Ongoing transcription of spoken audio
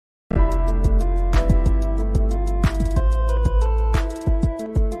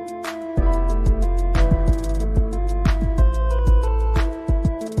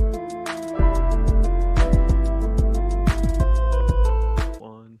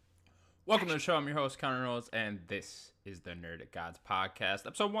Welcome to the show. I'm your host, Connor Knowles, and this is the Nerd at Gods podcast,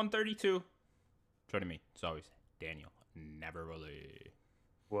 episode 132. Joining me, as always, Daniel Neverly.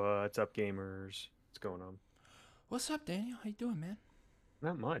 What's up, gamers? What's going on? What's up, Daniel? How you doing, man?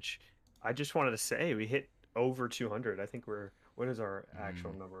 Not much. I just wanted to say we hit over 200. I think what is our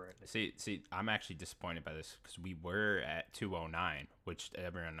actual number right now? See, I'm actually disappointed by this because we were at 209, which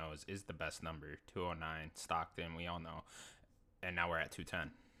everyone knows is the best number. 209, Stockton, we all know. And now we're at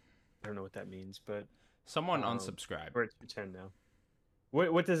 210. I don't know what that means, but Someone unsubscribed. we're at 210 now.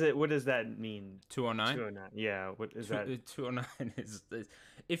 What does that mean? 209? 209. Yeah, what is that? 209 is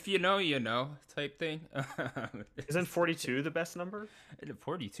if you know, you know type thing. Isn't 42 the best number?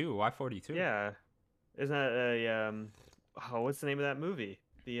 42? Why 42? Yeah. Isn't that what's the name of that movie?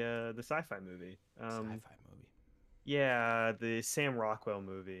 The sci-fi movie. Sci-fi movie. Yeah, the Sam Rockwell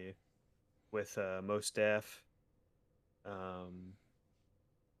movie with Mos Def.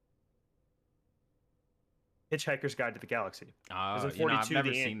 Hitchhiker's Guide to the Galaxy. Isn't 42 I've never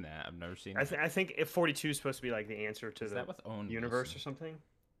the seen that. I've never seen I, that. I think if 42 is supposed to be like the answer to Is the that with Owen universe Wilson? or something.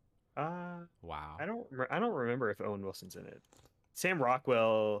 I Wow. don't remember if Owen Wilson's in it. Sam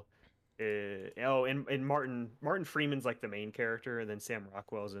Rockwell. And Martin Freeman's like the main character, and then Sam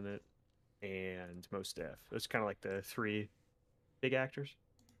Rockwell's in it, and Mos Def. It's kind of like the three big actors.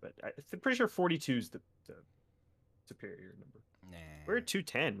 But I'm pretty sure 42 is the superior number. Nah. We're at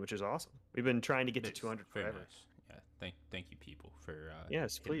 210, which is awesome. We've been trying to get to It's 200 very forever. nice. Yeah. Thank you, people, for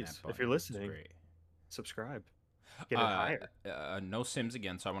Yes, hitting please. that If you're button. It's listening, great. subscribe. Get it higher. No Sims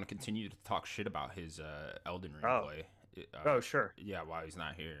again, so I want to continue to talk shit about his Elden Ring Oh. play. Sure. Yeah, while he's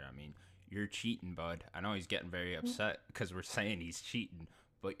not here. I mean, you're cheating, bud. I know he's getting very upset because we're saying he's cheating,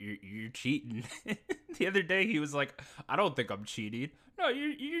 but you're cheating. The other day he was like, "I don't think I'm cheating." No,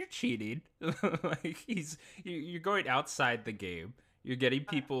 you're cheating. Like you're going outside the game. You're getting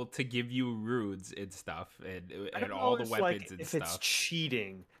people to give you runes and stuff, and I don't all know the weapons and if it's stuff.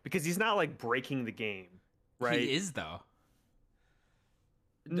 cheating because he's not like breaking the game, right? He is though.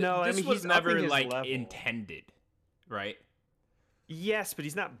 No, This I mean was he's never upping his like level. intended, right? Yes, but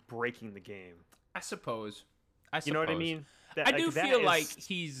he's not breaking the game. I suppose. You know what I mean? I do that feel is- like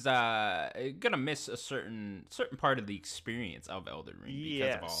he's gonna miss a certain part of the experience of Elden Ring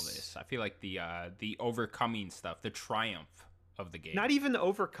because of all Yes. this. I feel like the overcoming stuff, the triumph of the game. not even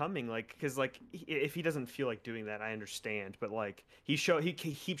overcoming, like, because like if he doesn't feel like doing that, I understand. But like he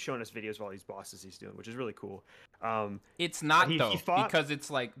keeps showing us videos of all these bosses he's doing, which is really cool. It's not he though fought- because it's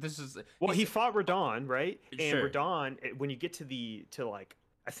like this is. Well, he fought Radon, right? And Sure. Radon, when you get to like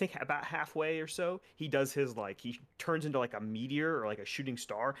I think about halfway or so, he does his like he turns into like a meteor or like a shooting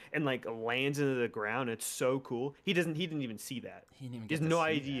star and like lands into the ground. It's so cool. He didn't even see that. He didn't even He get has to no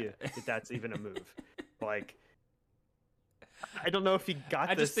see idea that that's even a move. Like I don't know if he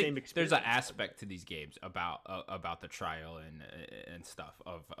got I the just same think experience. there's an aspect to these games about the trial and stuff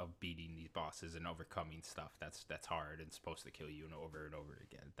of beating these bosses and overcoming stuff that's hard and supposed to kill you and over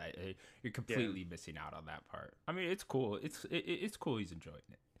again. You're completely missing out on that part. I mean, it's cool. It's cool. He's enjoying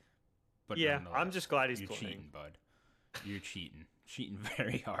it. But Yeah, nonetheless, I'm just glad he's you're playing. cheating, bud. You're cheating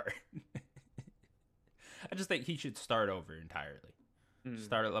very hard. I just think he should start over entirely.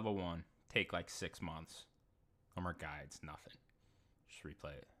 Start at level 1. Take like 6 months. No more guides, nothing. Just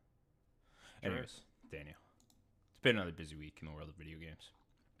replay it. Anyways, Daniel. It's been another busy week in the world of video games.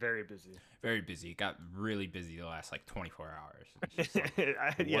 Very busy. Very busy. It got really busy the last like 24 hours. It's just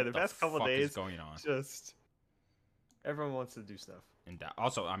like, Yeah, what the best couple fuck days is going on? just everyone wants to do stuff. And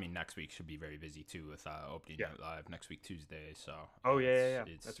also, I mean, next week should be very busy too with opening Yeah. night live next week Tuesday. So Oh yeah.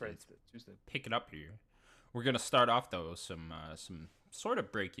 it's- That's right. it's It's Tuesday. picking up here. We're gonna start off though with some sort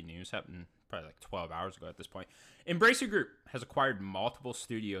of breaking news happened probably like 12 hours ago at this point. Embracer Group has acquired multiple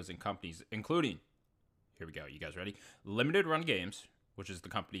studios and companies, including, here we go, you guys ready? Limited Run Games, which is the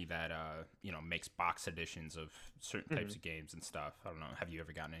company that makes box editions of certain types of games and stuff. I don't know. Have you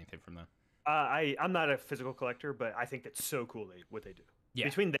ever gotten anything from them? I'm not a physical collector, but I think that's so cool what they do. Yeah.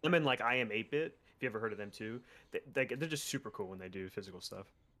 Between them and like I Am 8-Bit, if you ever heard of them too, they're just super cool when they do physical stuff.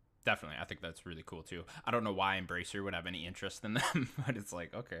 Definitely, I think that's really cool too. I don't know why Embracer would have any interest in them, but it's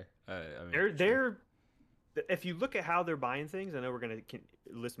like okay. I mean, They're if you look at how they're buying things, I know we're gonna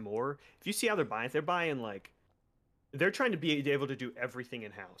list more. If you see how they're buying like they're trying to be able to do everything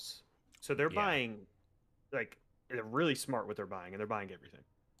in house. So they're Yeah. buying like they're really smart what they're buying, and they're buying everything.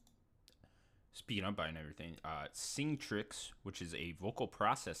 Speaking of buying everything, Singtrix, which is a vocal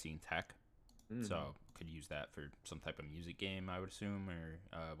processing tech, so could use that for some type of music game, I would assume,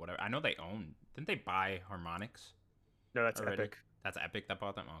 or whatever. I know they own. Didn't they buy Harmonix No, that's already? Epic. That's Epic that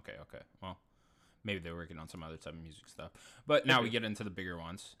bought them. Okay. Well, Maybe they're working on some other type of music stuff. But now we get into the bigger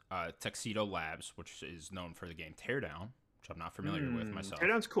ones. Tuxedo Labs, which is known for the game Teardown, which I'm not familiar with myself.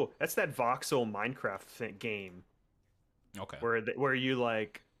 Teardown's cool. That's that voxel Minecraft game. Okay. Where you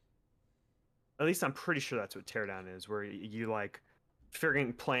like, at least I'm pretty sure that's what Teardown is, where you like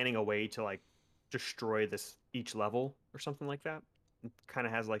planning a way to like destroy each level or something like that. It kind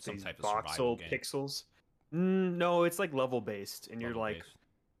of has like Some these type of survival voxel game. pixels. No, it's like level based, and you're Level like, based.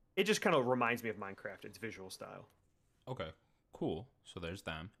 it just kind of reminds me of Minecraft. Its visual style. Okay, cool. So there's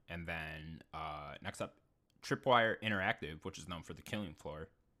them. And then next up, Tripwire Interactive, which is known for the Killing Floor,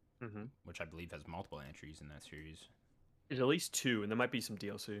 which I believe has multiple entries in that series. There's at least 2, and there might be some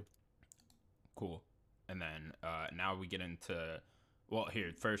DLC. Cool. And then now we get into, well,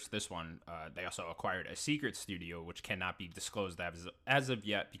 here, first, this one, they also acquired a secret studio, which cannot be disclosed as of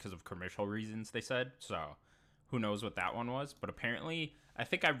yet because of commercial reasons, they said. So who knows what that one was. But apparently, I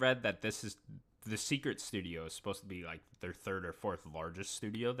think I read that this is, the secret studio is supposed to be like their 3rd or 4th largest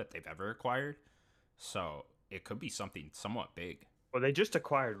studio that they've ever acquired. So it could be something somewhat big. Well, they just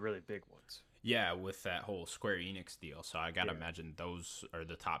acquired really big ones. Yeah, with that whole Square Enix deal. So I gotta imagine those are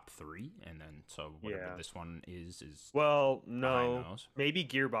the top 3, and then so whatever this one is well, no, behind those. maybe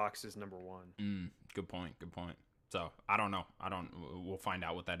Gearbox is number 1. Good point. So I don't know. We'll find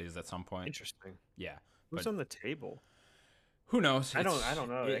out what that is at some point. Interesting. Yeah. Who's on the table? Who knows? I don't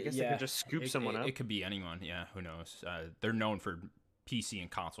know. I guess they could just scoop someone up. It could be anyone. Yeah, who knows? They're known for PC and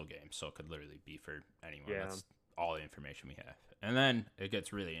console games, so it could literally be for anyone. Yeah. That's all the information we have. And then it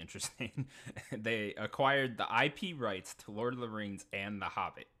gets really interesting. They acquired the IP rights to Lord of the Rings and The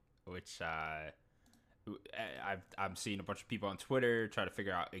Hobbit, which I'm seeing a bunch of people on Twitter try to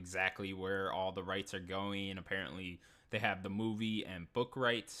figure out exactly where all the rights are going. Apparently, they have the movie and book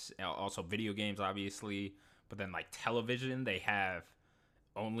rights, also video games, obviously. But then, like television, they have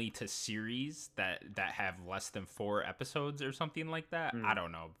only to series that have less than 4 episodes or something like that. I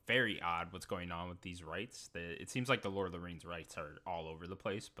don't know. Very odd what's going on with these rights. It seems like the Lord of the Rings rights are all over the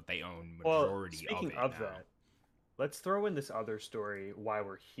place, but they own majority speaking of it now. That, let's throw in this other story while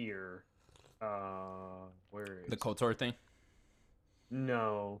we're here. Where is The KOTOR thing?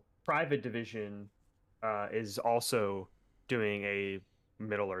 No. Private Division is also doing a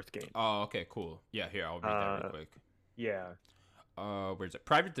Middle-earth game. Oh, okay, cool. Yeah, here, I'll read that real quick. Yeah. Where is it?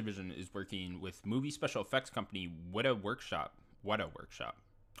 Private Division is working with movie special effects company Weta Workshop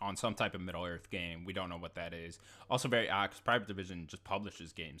on some type of Middle-earth game. We don't know what that is. Also very odd because Private Division just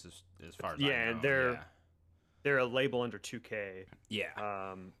publishes games as far as I know. And they're a label under 2K.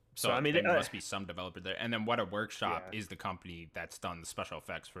 Yeah. So I mean, there must be some developer there. And then Weta Workshop is the company that's done the special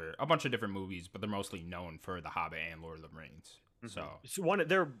effects for a bunch of different movies, but they're mostly known for The Hobbit and Lord of the Rings. So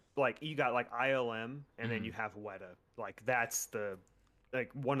they're like, you got like ILM, and then you have Weta. Like that's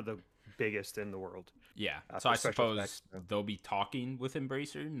one of the biggest in the world. Yeah. So I suppose they'll be talking with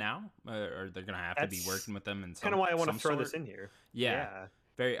Embracer now, or they're gonna have to be working with them. And kind of why I want to throw this in here. Yeah.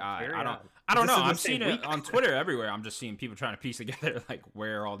 Very odd. Very I don't know. I'm seeing it on Twitter everywhere. I'm just seeing people trying to piece together like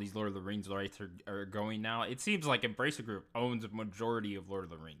where all these Lord of the Rings rights are going now. It seems like Embracer Group owns a majority of Lord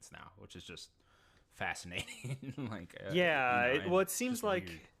of the Rings now, which is just fascinating. It seems like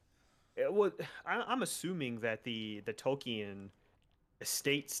I'm assuming that the Tolkien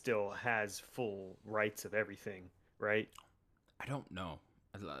estate still has full rights of everything, right? I don't know.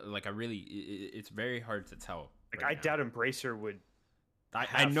 Like it's very hard to tell. Like I doubt Embracer would.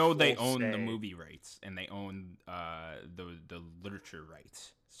 I know they own the movie rights and they own the literature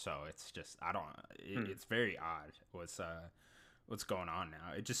rights. So it's just it's very odd what's going on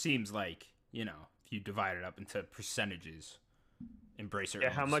now. It just seems like, if you divide it up into percentages, Embracer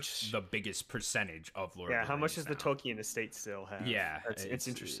owns how much the biggest percentage of Lord of the Rings. How much does now. the Tolkien estate still have? Yeah, it's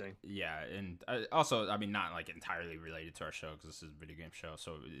interesting. Yeah, and also, I mean, not like entirely related to our show because this is a video game show,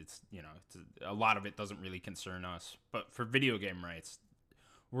 so it's a lot of it doesn't really concern us. But for video game rights,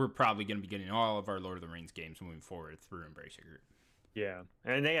 we're probably going to be getting all of our Lord of the Rings games moving forward through Embracer Group. Yeah,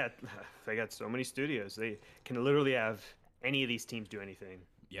 and they got so many studios. They can literally have any of these teams do anything.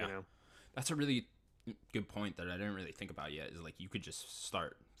 Yeah, that's a really good point that I didn't really think about yet. Is like you could just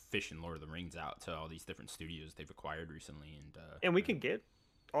start fishing Lord of the Rings out to all these different studios they've acquired recently, and we can get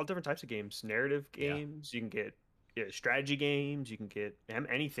all different types of games, narrative games. You can get strategy games. You can get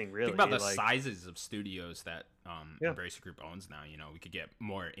anything really. Think about the sizes of studios that Embracer Group owns now. We could get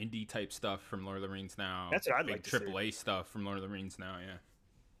more indie type stuff from Lord of the Rings now. That's what I'd like to see. AAA stuff from Lord of the Rings now.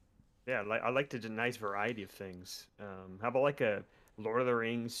 Yeah. I like a nice variety of things. How about like a Lord of the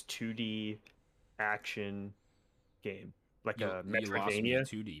Rings 2D action game? like a You lost me at Metroidvania.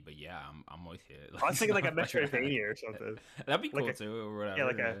 2D, but yeah, I'm with you. I was It's thinking like a not like that. Metroidvania or something, That'd be like cool a too, or yeah,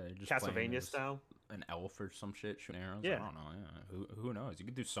 like whatever. a Just playing Castlevania as style. an elf or some shit, shooting arrows. I Yeah, don't know. Yeah, who knows? You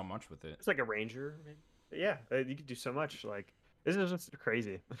could do so much with it. it's like a ranger. Maybe. But yeah, you could do so much. Like this is just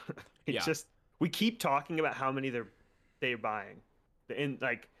crazy. It's Yeah, just we keep talking about how many they're buying, and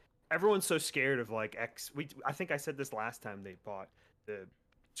like everyone's so scared of like X. I think I said this last time they bought the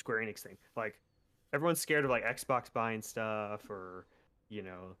Square Enix thing. Like everyone's scared of like Xbox buying stuff or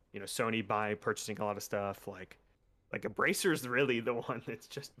Sony purchasing a lot of stuff. Like Embracer's really the one that's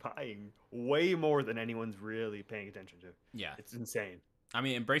just buying way more than anyone's really paying attention to. yeah. It's insane. I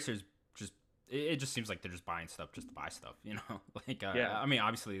mean, Embracer's just it just seems like they're just buying stuff just to buy stuff. Like Yeah. I mean,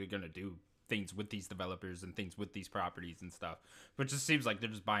 obviously they're gonna do things with these developers and things with these properties and stuff, but it just seems like they're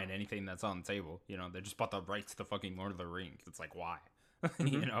just buying anything that's on the table. They just bought the rights to fucking Lord of the Rings. It's like why? And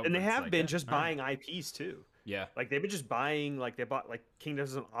they But it's have like, been yeah, just all right. buying IPs too. Yeah, Like they've been just buying, like they bought like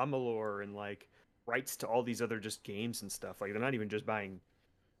Kingdoms of Amalur and like rights to all these other just games and stuff. Like they're not even just buying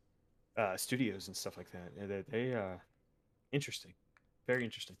studios and stuff like that. Interesting, very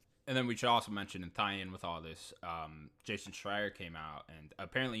interesting. and then we should also mention and tie in with all this. Jason Schreier came out, and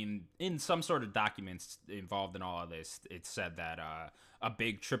apparently in some sort of documents involved in all of this, it said that a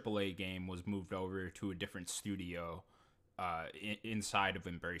big AAA game was moved over to a different studio inside of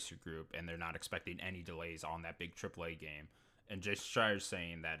Embracer Group, and they're not expecting any delays on that big AAA game. And Jason Schreier's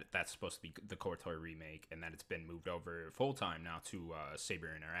saying that that's supposed to be the KOTOR remake, and that it's been moved over full time now to Saber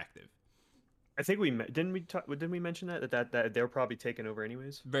Interactive. I think didn't we mention that they're probably taking over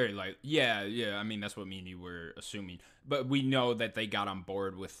anyways. Very light. Yeah, yeah. I mean, that's what me and you were assuming. But we know that they got on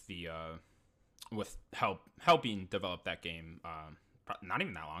board with the with helping develop that game. Not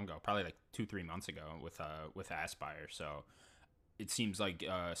even that long ago, probably like 2-3 months ago with Aspire. So it seems like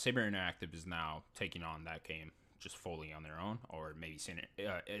Saber Interactive is now taking on that game just fully on their own, or maybe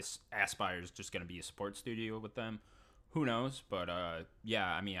Aspire is just going to be a support studio with them. Who knows? But yeah,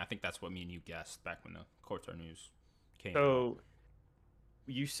 I mean, I think that's what me and you guessed back when the KOTOR news came out. So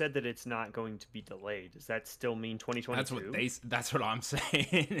you said that it's not going to be delayed. Does that still mean 2022? That's what I'm saying.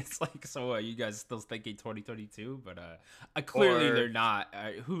 It's like, so you guys still thinking 2022, but clearly Or they're not.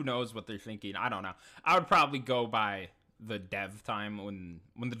 Who knows what they're thinking? I don't know. I would probably go by the dev time when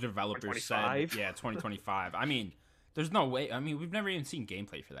the developers said 2025? yeah 2025. I mean, there's no way. I mean, we've never even seen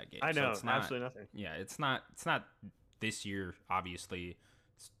gameplay for that game. I so know it's not, absolutely nothing. yeah, it's not this year, obviously.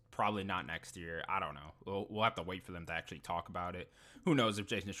 It's probably not next year. I don't know. We'll have to wait for them to actually talk about it. Who knows if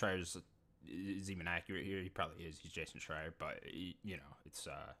Jason Schreier is even accurate here? He probably is. He's Jason Schreier, but it's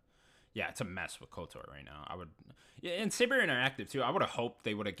yeah, it's a mess with KOTOR right now. Yeah, and Saber Interactive too. I would have hoped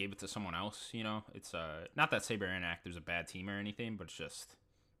they would have gave it to someone else. It's not that Saber Interactive's a bad team or anything, but it's just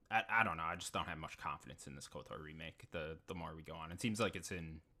I don't know. I just don't have much confidence in this KOTOR remake. The more we go on, it seems like it's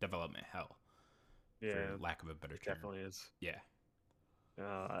in development hell. Yeah, For lack of a better term. definitely is. Yeah.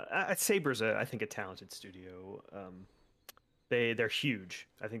 Saber's I think a talented studio. They're huge.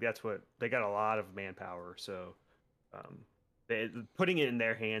 I think that's what they got, a lot of manpower. So putting it in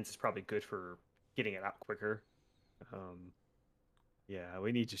their hands is probably good for getting it out quicker. Yeah,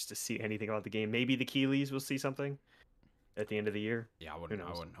 we need just to see anything about the game. Maybe the Keeleys will see something at the end of the year. Yeah, I wouldn't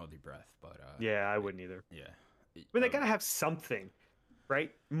hold your breath, but Yeah, I wouldn't either. yeah. I mean, they gotta have something,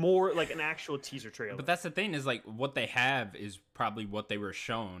 right? More like an actual teaser trailer. But that's the thing, is like what they have is probably what they were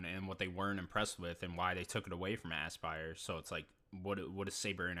shown and what they weren't impressed with and why they took it away from Aspire. So it's like, what does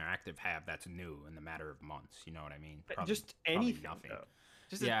Saber Interactive have that's new in the matter of months? You know what I mean? Just probably anything. nothing. Though.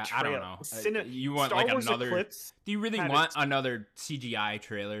 Just Yeah, a I don't trailer. know. You want Star like Wars another? Eclipse Do you really had want its- another CGI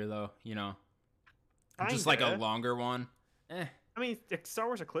trailer though? Just like a Kinda. longer one. I mean, Star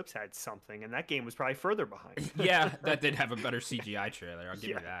Wars Eclipse had something, and that game was probably further behind. Yeah, that did have a better CGI trailer. I'll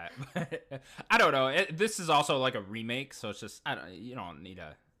give you Yeah. that. But I don't know. This is also like a remake, so it's just you don't need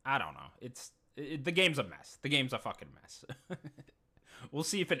a. I don't know. The game's a mess. The game's a fucking mess. We'll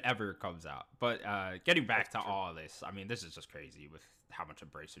see if it ever comes out. But getting back to all of this, I mean, this is just crazy with how much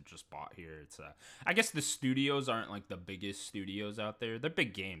Embracer just bought here. It's I guess the studios aren't like the biggest studios out there. They're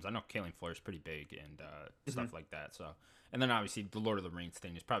big games. I know Killing Floor is pretty big and stuff like that. So, and then obviously the Lord of the Rings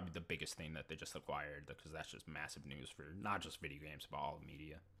thing is probably the biggest thing that they just acquired, because that's just massive news for not just video games but all of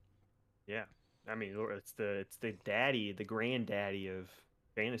media. Yeah, I mean, it's the daddy, the granddaddy of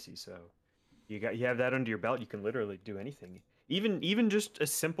fantasy. So you have that under your belt. You can literally do anything. Even just a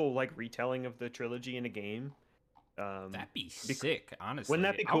simple like retelling of the trilogy in a game. That'd be sick, honestly. Wouldn't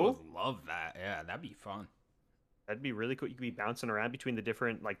that be I cool? would love that. Yeah, that'd be fun. That'd be really cool. You could be bouncing around between the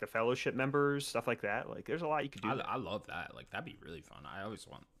different, like the fellowship members, stuff like that. Like, there's a lot you could do. I love that. Like, that'd be really fun. I always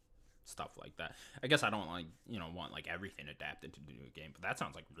want stuff like that. I guess I don't want like everything adapted to the new game, but that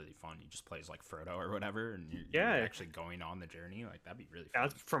sounds like really fun. You just play as like Frodo or whatever, and you're Yeah, actually going on the journey. Like that'd be really fun.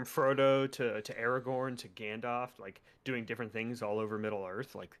 from Frodo to Aragorn to Gandalf, like doing different things all over Middle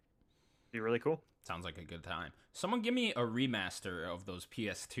Earth, like be really cool. Sounds like a good time. Someone give me a remaster of those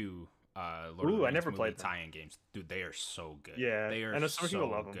PS2 Lord of the Ooh, I Rings never movie played them. tie-in games. Dude, they are so good. Yeah, They are I know some people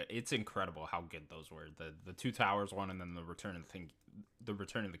so love them. good. It's incredible how good those were. The Two Towers one and then the Return of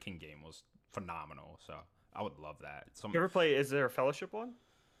the King game was phenomenal. So I would love that. You ever play? Is there a Fellowship one?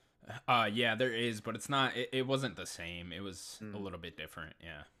 Yeah, there is, but it's not. It wasn't the same. It was a little bit different.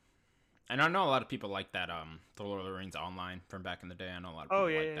 Yeah. And I know a lot of people like that, the Lord of the Rings Online from back in the day. I know a lot of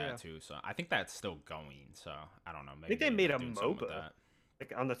people like that too. So I think that's still going. So I don't know. Maybe I think they made a doing something with MOBA that.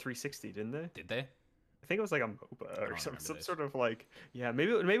 like on the 360, didn't they? Did they? I think it was like a MOBA or don't some remember this. sort of like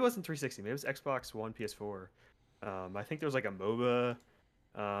maybe it wasn't 360. Maybe it was Xbox One, PS4. I think there was like a MOBA.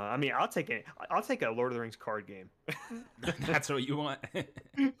 I mean, I'll take it. I'll take a Lord of the Rings card game. That's what you want.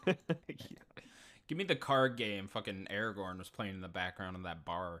 Yeah. Give me the card game. Fucking Aragorn was playing in the background of that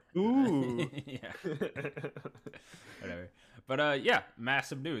bar. Ooh. Yeah. Whatever. But yeah,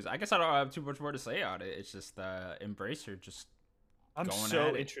 massive news. I guess I don't have too much more to say on it. It's just Embracer just I'm going so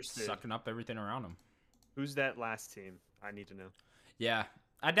at it, interested. sucking up everything around them. Who's that last team? I need to know. Yeah,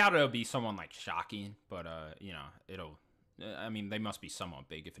 I doubt it'll be someone like shocking, but it'll. I mean, they must be somewhat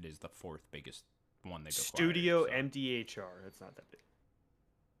big if it is the fourth biggest one they've acquired. Studio so. MDHR. That's not that big.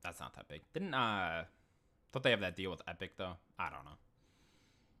 That's not that big. Thought they have that deal with Epic though? I don't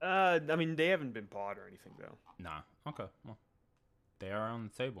know. I mean, they haven't been bought or anything though. Nah. Okay. Well, they are on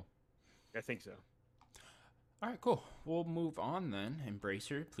the table. I think so. All right, cool. We'll move on then.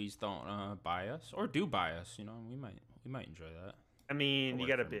 Embracer, please don't buy us, or do buy us. You know, we might enjoy that. I mean, you I'll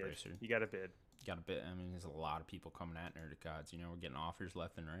got to work for bid. Embracer. You got to bid. Got a bit. I mean, there's a lot of people coming at Nerdic Gods. You know, we're getting offers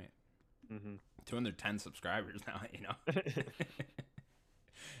left and right. Mm-hmm. 210 subscribers now. You know.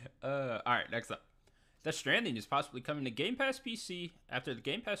 All right, next up. Death Stranding is possibly coming to Game Pass PC after the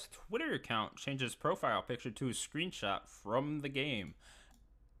Game Pass Twitter account changes profile picture to a screenshot from the game.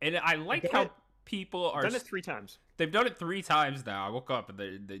 And I like how people are done it 3 times. They've done it 3 times now. I woke up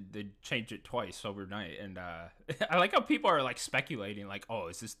and they changed it twice overnight, and I like how people are like speculating, like, oh,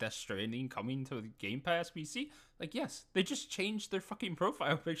 is this Death Stranding coming to the Game Pass PC? Like, yes, they just changed their fucking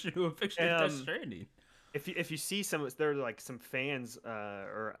profile picture to a picture of Death Stranding. If you see there are like some fans,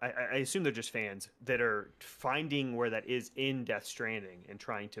 or I assume they're just fans that are finding where that is in Death Stranding and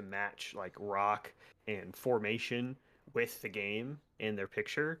trying to match like rock and formation with the game in their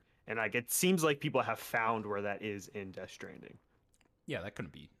picture, and like it seems like people have found where that is in Death Stranding. Yeah, that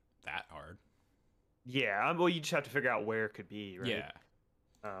couldn't be that hard. Yeah, well, you just have to figure out where it could be, right?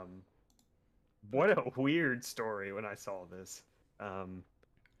 Yeah. What a weird story when I saw this.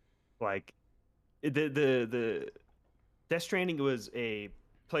 Like. The Death Stranding was a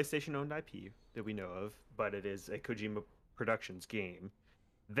PlayStation owned IP that we know of, but it is a Kojima Productions game.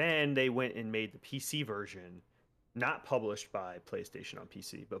 Then they went and made the PC version, not published by PlayStation on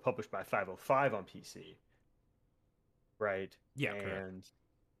PC, but published by 505 on PC. Right? Yeah, and correct.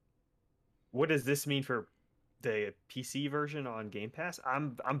 What does this mean for the PC version on Game Pass?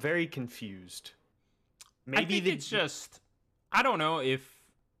 I'm very confused. Maybe it's just, I don't know if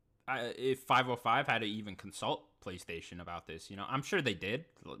 505 had to even consult PlayStation about this. You know, I'm sure they did,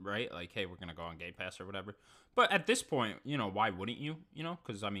 right? Like, hey, we're gonna go on Game Pass or whatever. But at this point, you know, why wouldn't you? You know,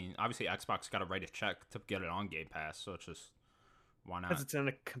 because I mean, obviously Xbox got to write a check to get it on Game Pass, so it's just why not? Because it's in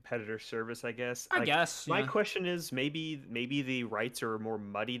a competitor service, I guess. I guess. My question is maybe the rights are more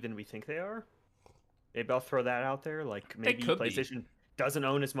muddy than we think they are. Maybe I'll throw that out there. Like maybe PlayStation doesn't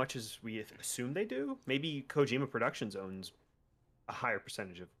own as much as we assume they do. Maybe Kojima Productions owns a higher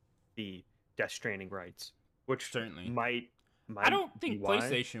percentage of the Death Stranding rights, which certainly might I don't think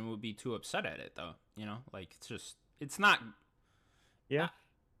PlayStation would be too upset at it though. You know, like it's not. Yeah.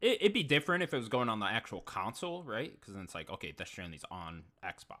 It'd be different if it was going on the actual console, right? Because then it's like, okay, Death Stranding's on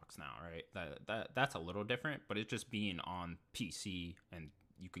Xbox now, right? That's a little different, but it's just being on PC and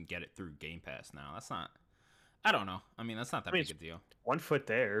you can get it through Game Pass now. That's not. I don't know. I mean, that's not that big a deal. 1 foot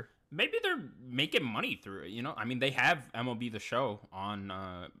there. Maybe they're making money through it, you know? I mean, they have MLB The Show on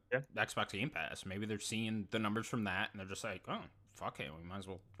Xbox Game Pass. Maybe they're seeing the numbers from that, and they're just like, oh, fuck it, we might as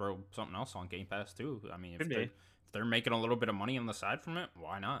well throw something else on Game Pass, too. I mean, if they're making a little bit of money on the side from it,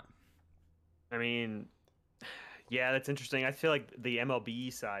 why not? I mean, yeah, that's interesting. I feel like the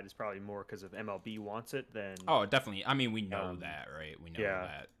MLB side is probably more because of MLB wants it than... Oh, definitely. I mean, we know that, right? We know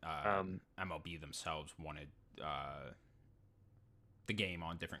that MLB themselves wanted... the game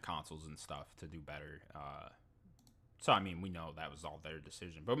on different consoles and stuff to do better, So I mean, we know that was all their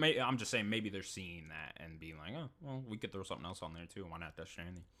decision, but I'm just saying maybe they're seeing that and being like, oh, well, we could throw something else on there too. Why not Death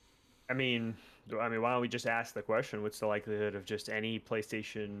Stranding? Why don't we just ask the question? What's the likelihood of just any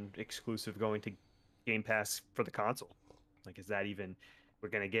PlayStation exclusive going to Game Pass for the console? Like, is that even we're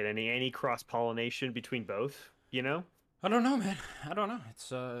gonna get any cross pollination between both? You know, I don't know, man. I don't know. It's is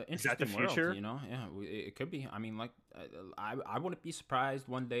that the interesting world, future? you know. Yeah, it could be. I mean, like, I wouldn't be surprised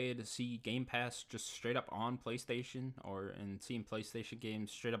one day to see Game Pass just straight up on PlayStation, and seeing PlayStation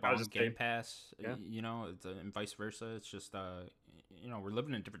games straight up I was on just Game saying, Pass. yeah, You know, and vice versa. It's just we're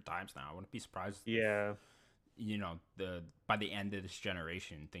living in different times now. I wouldn't be surprised if yeah. the by the end of this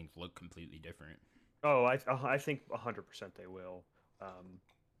generation things look completely different. Oh, I think 100% they will. Um,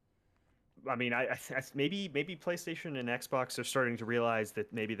 maybe PlayStation and Xbox are starting to realize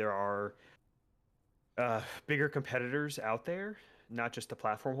that maybe there are bigger competitors out there, not just the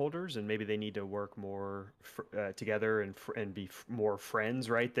platform holders, and maybe they need to work more together and be more friends,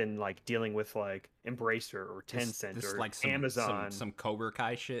 right? Than like dealing with like Embracer or Tencent This or like Amazon, some Cobra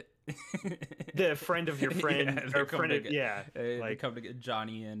Kai shit. the friend of your friend Yeah, or friend of, yeah, they like come to get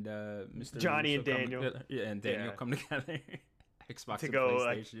Johnny and Mr. Johnny Russo and Daniel, yeah, and Daniel yeah, come together. Xbox to and go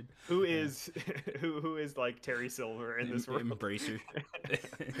like PlayStation. who Yeah. is who is like Terry Silver in this world? Embracer.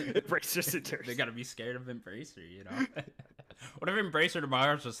 Embracer and Terry They Silver. gotta be scared of Embracer, you know. What if Embracer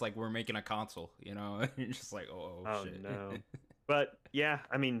tomorrow's just like we're making a console, you know? You're just like Oh shit. no. But yeah,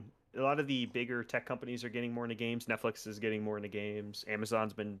 a lot of the bigger tech companies are getting more into games. Netflix is getting more into games.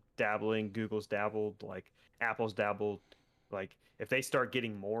 Amazon's been dabbling, Google's dabbled, like Apple's dabbled. Like if they start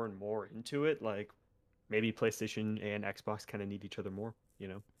getting more and more into it, like maybe PlayStation and Xbox kind of need each other more,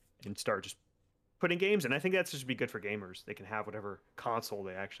 and start just putting games in. I think that's just be good for gamers. They can have whatever console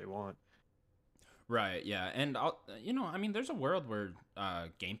they actually want. Right, yeah, and I mean, there's a world where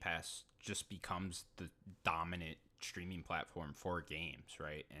Game Pass just becomes the dominant streaming platform for games,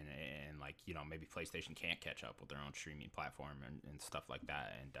 right? And like maybe PlayStation can't catch up with their own streaming platform and stuff like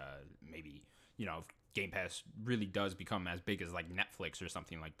that, and maybe if Game Pass really does become as big as like Netflix or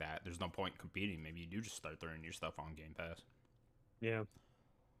something like that, there's no point in competing. Maybe you do just start throwing your stuff on Game Pass. Yeah.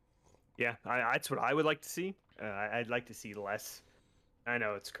 Yeah, that's what I would like to see. I'd like to see less. I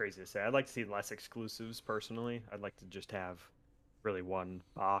know it's crazy to say. I'd like to see less exclusives personally. I'd like to just have really one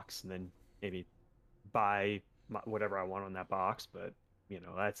box and then maybe buy whatever I want on that box. But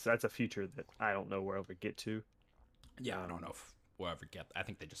that's a future that I don't know where I'll ever get to. Yeah, I don't Um, know if we'll ever get. I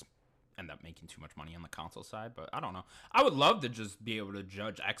think they just end up making too much money on the console side, but I don't know. I would love to just be able to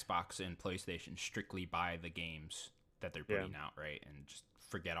judge Xbox and PlayStation strictly by the games that they're yeah, putting out, right? And just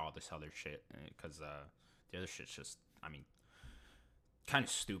forget all this other shit because the other shit's just, I mean, kind of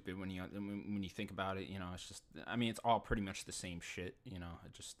stupid when you think about it. It's just, I mean, it's all pretty much the same shit. yeah.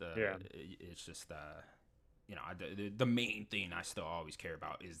 It's just the main thing I still always care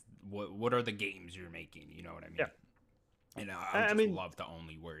about is what are the games you're making. You know what I mean? Yeah. And I, I would I just mean, love to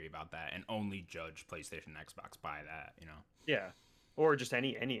only worry about that and only judge PlayStation and Xbox by that. yeah, or just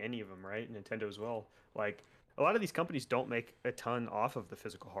any of them, right? Nintendo as well. Like a lot of these companies don't make a ton off of the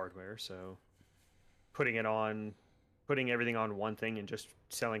physical hardware, so putting it on, putting everything on one thing and just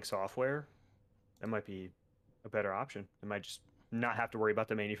selling software, that might be a better option. It might just not have to worry about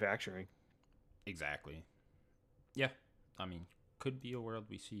the manufacturing. Exactly. Yeah. I mean, could be a world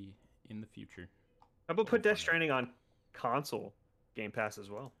we see in the future, How about but we'll put Death find out. Stranding on console Game Pass as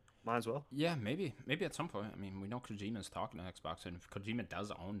well? Might as well. Yeah, maybe at some point. I mean, we know Kojima's talking to Xbox, and if Kojima does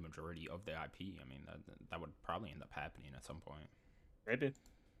own majority of the IP, I mean that would probably end up happening at some point. Maybe,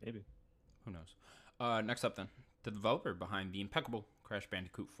 maybe. Who knows? Next up, then, the developer behind the impeccable Crash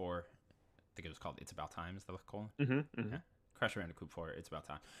Bandicoot 4. I think it was called It's About Time. Is that what it's called? Mm-hmm. Yeah. Crash Bandicoot 4. It's About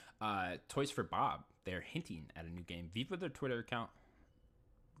Time. Toys for Bob. They're hinting at a new game. Viva their Twitter account.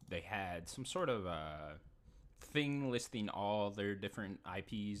 They had some sort of thing listing all their different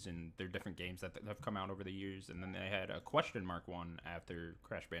IPs and their different games that have come out over the years, and then they had a question mark one after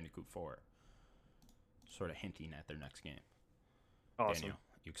Crash Bandicoot 4, sort of hinting at their next game. Awesome. Daniel,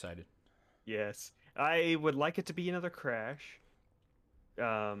 you excited? Yes, I would like it to be another Crash.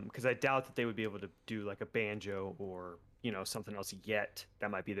 Because I doubt that they would be able to do like a Banjo or something else yet.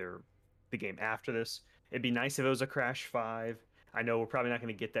 That might be the game after this. It'd be nice if it was a Crash 5. I know we're probably not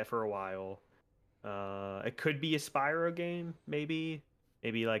going to get that for a while. It could be a Spyro game, maybe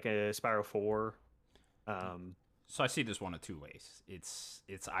like a Spyro 4. Um, So I see this one of two ways. It's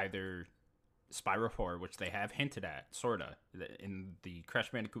either Spyro 4, which they have hinted at, sorta, in the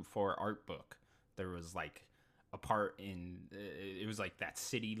Crash Bandicoot 4 art book. There was like a part in it was like that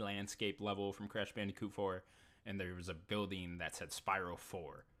city landscape level from Crash Bandicoot 4, and there was a building that said Spyro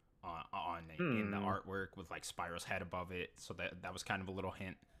 4 on in the Hmm. artwork with like Spyro's head above it. So that was kind of a little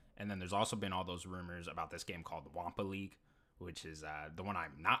hint. And then there's also been all those rumors about this game called Wampa League, which is the one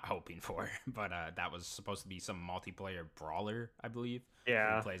I'm not hoping for. But that was supposed to be some multiplayer brawler, I believe, where you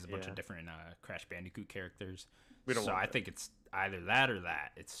Yeah. play as a bunch Yeah. of different Crash Bandicoot characters. We don't So want I that. think it's either that or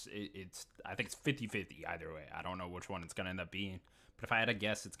that. It's I think it's 50-50 either way. I don't know which one it's gonna end up being. But if I had to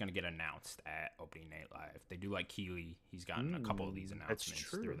guess, it's gonna get announced at Opening Night Live. They do like Keeley. He's gotten a couple of these That's announcements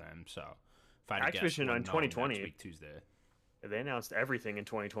through true. them. So if I had to guess, Activision we'll on know next 2020, week Tuesday. they announced everything in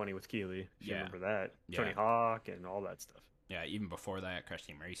 2020 with Keeley. If you Yeah, remember that, Tony yeah, Hawk and all that stuff. yeah. Even before that, Crash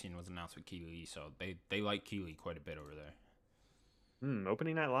Team Racing was announced with Keeley. So they like Keeley quite a bit over there.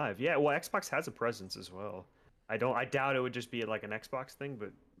 Opening night live. Yeah, well, Xbox has a presence as well. I doubt it would just be like an Xbox thing,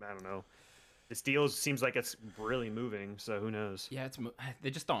 but I don't know. This deal seems like it's really moving, so who knows? Yeah, they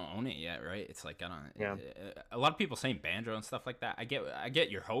just don't own it yet, right? It's like I don't. Yeah. A lot of people saying Banjo and stuff like that. I get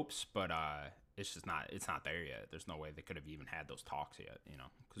your hopes, but it's just not. It's not there yet. There's no way they could have even had those talks yet. You know,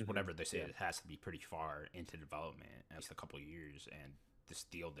 because whatever they say, Yeah. it has to be pretty far into development, at least a couple of years, and this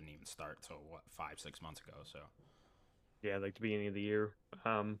deal didn't even start till what 5-6 months ago. So Yeah, like the beginning of the year.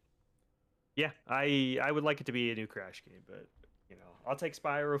 Yeah, I would like it to be a new Crash game, but I'll take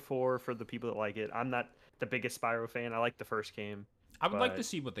Spyro 4 for the people that like it. I'm not the biggest Spyro fan. I like the first game, I would like to but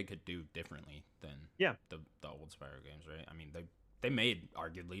see what they could do differently than yeah, the old Spyro games, right? I mean, they made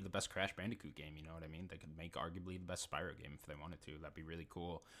arguably the best Crash Bandicoot game. You know what I mean? They could make arguably the best Spyro game if they wanted to. That'd be really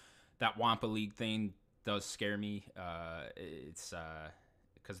cool. That Wampa League thing does scare me. It's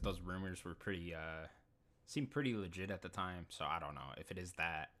because those rumors were pretty seemed pretty legit at the time. So I don't know if it is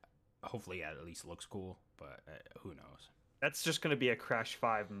that. Hopefully, it at least looks cool, but who knows? that's just gonna be a Crash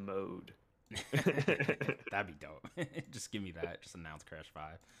 5 mode. That'd be dope. Just give me that. Just announce Crash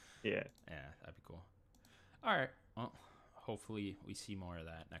 5. Yeah. Yeah, that'd be cool. All right. Well, hopefully we see more of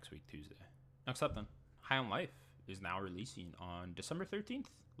that next week, Tuesday. Next up, then, High on Life is now releasing on December 13th,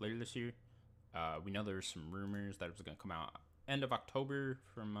 later this year. We know there's some rumors that it was going to come out end of October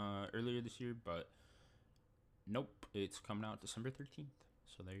from earlier this year, but nope, it's coming out December 13th.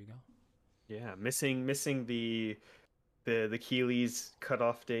 So there you go. Yeah, missing the Keeley's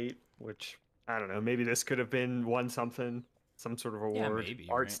cutoff date, which I don't know. Maybe this could have been won something, some sort of Yeah, award, maybe,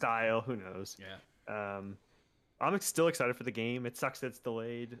 art right? style. Who knows? Yeah. I'm still excited for the game. It sucks that it's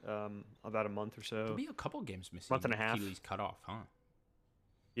delayed about a month or There'll so. be a couple games missing. Month and a half. Keely's cutoff, huh?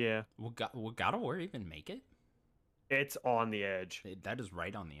 Yeah, Will God of War even make it? it's on the edge. That is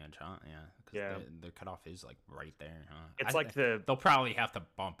right on the edge, huh? Yeah. Because Yeah. their cutoff is like right there, huh? It's like the. they'll probably have to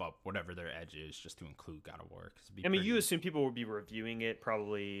bump up whatever their edge is just to include God of War. 'Cause it'd be I mean, you pretty- assume people will be reviewing it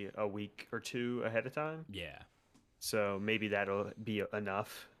probably a week or two ahead of time, Yeah. so maybe that'll be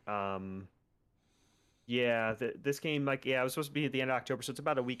enough. Yeah, this game, like, yeah, it was supposed to be at the end of October, so it's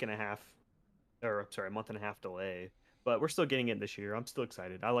about a week and a half, or sorry, a month and a half delay. But we're still getting it this year. I'm still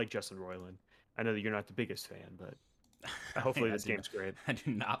excited. I like Justin Roiland. I know that you're not the biggest fan, but hopefully I this do game's great. I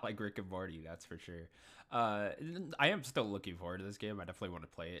do not like Rick and Morty, that's for sure. I am still looking forward to this game. I definitely want to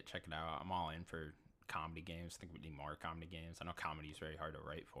play it, check it out. I'm all in for comedy games. I think we need more comedy games. I know comedy is very hard to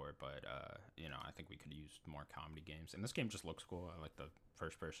write for, but I think we could use more comedy games. And this game just looks cool. I like the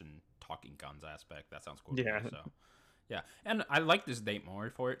first person talking guns aspect. That sounds cool. Yeah. To me, so yeah, and I like this date more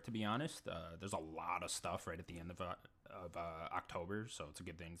for it, to be honest. There's a lot of stuff right at the end of October, so it's a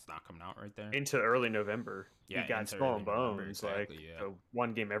good thing it's not coming out right there. Into early November. Yeah, You got into Skull early and November, Bones, exactly, like yeah. the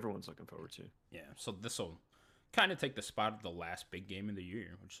one game everyone's looking forward to. Yeah, so this will kind of take the spot of the last big game of the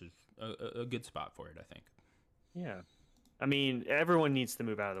year, which is a good spot for it, I think. Yeah, I mean, everyone needs to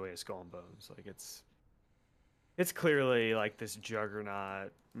move out of the way of Skull and Bones. Like it's clearly like this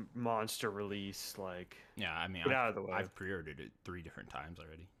juggernaut monster release. Like, Yeah, I mean, get out of the way. I've pre-ordered it 3 different times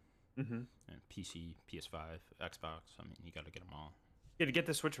already. Mm-hmm. And PC, PS5, Xbox. I mean, you got to get them all. Yeah, to get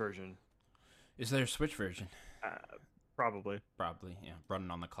the Switch version, Is there a Switch version? probably. Probably, yeah.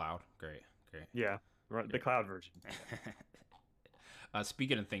 Running on the cloud. Great. Yeah, the cloud version.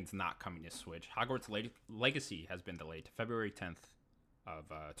 Speaking of things not coming to Switch, Hogwarts Legacy has been delayed to February 10th of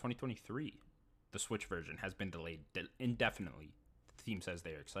 2023. The Switch version has been delayed indefinitely. The team says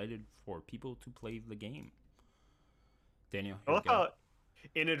they are excited for people to play the game. Daniel, I here love we go. how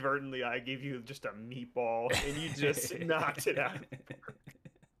inadvertently I gave you just a meatball and you just knocked it out.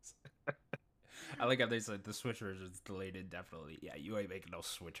 I like how they said the Switch version is delayed indefinitely. Yeah, you ain't making no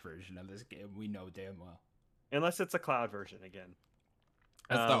Switch version of this game. We know damn well. Unless it's a cloud version again.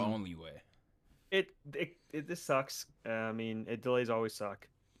 That's the Um, only way. This sucks. I mean, delays always suck.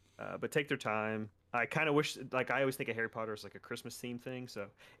 But take their time. I kind of wish, like, I always think of Harry Potter as like a Christmas theme thing. So it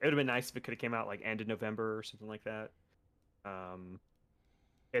would have been nice if it could have came out like end of November or something like that.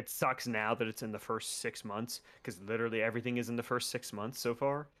 it sucks now that it's in the first 6 months because literally everything is in the first 6 months so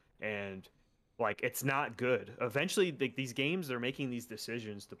far, and like it's not good. Eventually, like these games, they're making these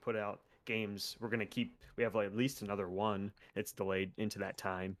decisions to put out games. We're gonna keep. We have like at least another one. It's delayed into that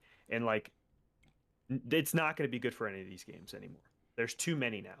time, and like it's not going to be good for any of these games anymore. There's too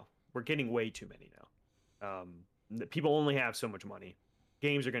many now. We're getting way too many now. People only have so much money.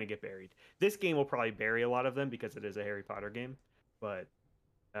 Games are going to get buried. This game will probably bury a lot of them because it is a Harry Potter game, but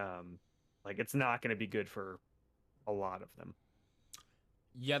like it's not going to be good for a lot of them.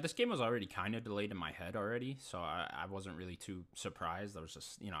 Yeah, this game was already kind of delayed in my head already, so I wasn't really too surprised. I was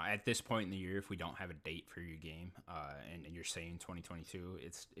just, at this point in the year, if we don't have a date for your game, and you're saying 2022,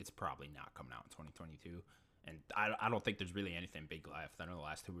 it's probably not coming out in 2022. And I don't think there's really anything big left. I know the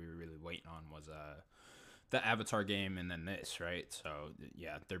last two we were really waiting on was the Avatar game and then this, right? So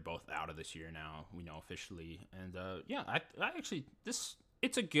yeah, they're both out of this year now. We know officially, and yeah, I actually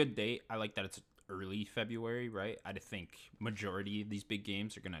it's a good date. I like that it's early February, right? I think majority of these big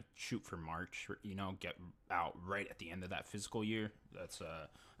games are gonna shoot for March, get out right at the end of that fiscal year. That's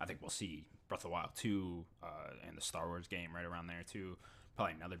I think we'll see Breath of the Wild 2 and the Star Wars game right around there too.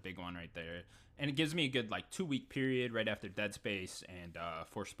 Probably another big one right there. And it gives me a good like 2 week period right after Dead Space and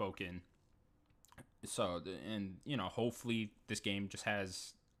Forspoken. So and hopefully this game just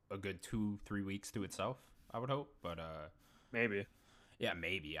has a good 2-3 weeks to itself. I would hope, but Maybe. yeah,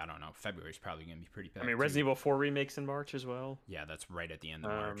 maybe. I don't know. February's probably gonna be pretty I packed mean, too. Resident Evil 4 remakes in March as well. Yeah, that's right at the end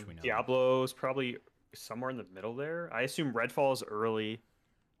of March. We know that. Diablo's probably somewhere in the middle there. I assume Redfall is early.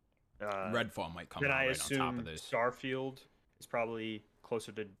 Redfall might come Then out I right on top assume of this. Starfield is probably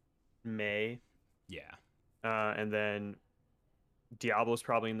closer to May. Yeah. And then Diablo's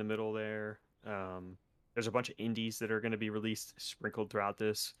probably in the middle there. There's a bunch of indies that are going to be released sprinkled throughout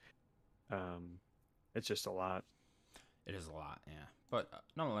this. It's just a lot. It is a lot, yeah. But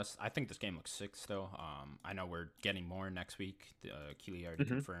nonetheless, I think this game looks sick still. I know we're getting more next week. Keighley already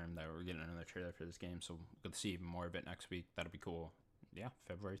confirmed that we're getting another trailer for this game, so we'll see even more of it next week. That'll be cool. Yeah,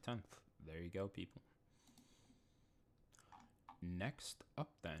 February 10th. There you go, people. Next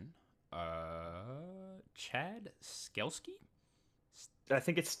up, then, Chad Stahelski? I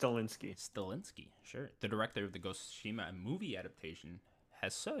think it's Stilinski. Stilinski, sure. The director of the Ghost of Tsushima movie adaptation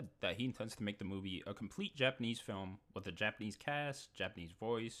has said that he intends to make the movie a complete Japanese film with a Japanese cast, Japanese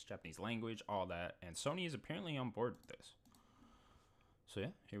voice, Japanese language, all that. And Sony is apparently on board with this. So yeah,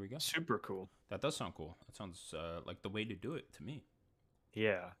 here we go. Super cool. That does sound cool. That sounds like the way to do it to me.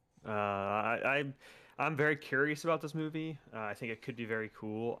 Yeah. I'm very curious about this movie. I think it could be very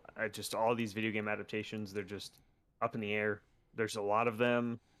cool. All these video game adaptations, they're just up in the air. There's a lot of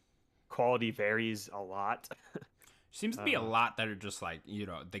them. Quality varies a lot. Seems to be a lot that are just like,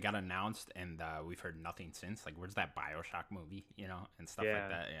 they got announced and we've heard nothing since. Like, where's that BioShock movie, and stuff like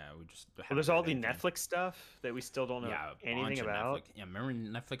that. Yeah, we just Well, there's all the Netflix stuff that we still don't know anything about. Yeah, remember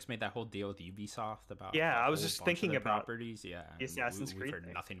Netflix made that whole deal with Ubisoft about I was just thinking about properties. Yeah, Assassin's Creed. We've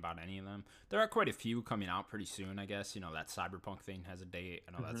heard nothing about any of them. There are quite a few coming out pretty soon, I guess. That Cyberpunk thing has a date.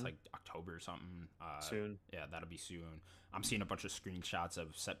 I know that's like October or something. Soon. Yeah, that'll be soon. I'm seeing a bunch of screenshots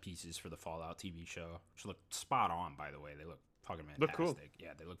of set pieces for the Fallout TV show, which look spot on, by the way. They look fucking fantastic. Look cool. Yeah,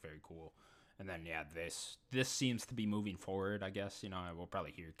 they look very cool. And then, yeah, this seems to be moving forward, I guess. We'll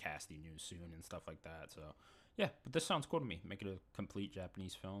probably hear casting news soon and stuff like that. So, yeah, but this sounds cool to me. Make it a complete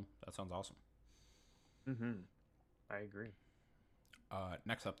Japanese film. That sounds awesome. I agree.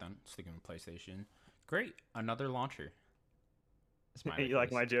 Next up, then, sticking with PlayStation. Great, another launcher. You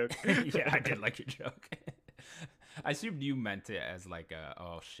like my joke? Yeah, I did like your joke. I assumed you meant it as like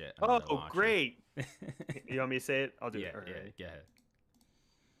oh shit. Oh, great. You want me to say it? I'll do it. Yeah, go ahead.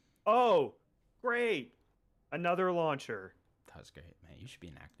 Oh, great. Another launcher. That was great, man. You should be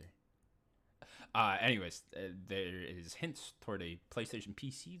an actor. Anyways, there is hints toward a PlayStation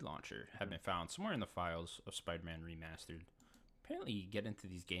PC launcher have been found somewhere in the files of Spider-Man Remastered. Apparently, you get into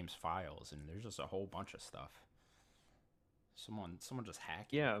these games' files, and there's just a whole bunch of stuff. Someone just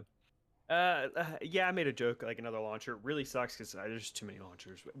hacked. Yeah. Yeah, I made a joke, like another launcher. It really sucks because there's too many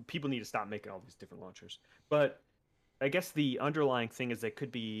launchers. People need to stop making all these different launchers. But I guess the underlying thing is there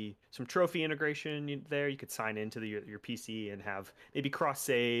could be some trophy integration there. You could sign into your PC and have maybe cross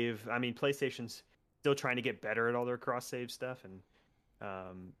save. I mean, PlayStation's still trying to get better at all their cross save stuff,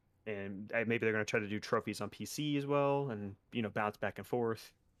 and maybe they're going to try to do trophies on PC as well, and bounce back and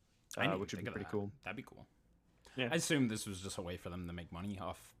forth, which would be pretty cool. That'd be cool. Yeah. I assume this was just a way for them to make money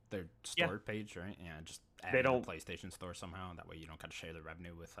off their store page, right? Yeah, just add they a don't PlayStation Store somehow. That way you don't got to share the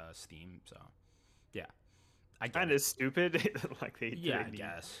revenue with Steam. So, yeah, I get kind it. of stupid. Like Yeah, they I need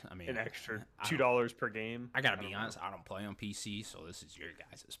guess. I mean, an extra I don't. $2 per game. I gotta I be don't know. honest. I don't play on PC, so this is your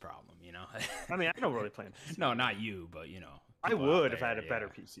guys' problem. You know. I mean, I don't really play on PC No, either. not you, but I people out would if I there. had a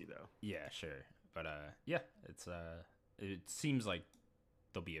better Yeah. PC though. Yeah, sure. But yeah, it's it seems like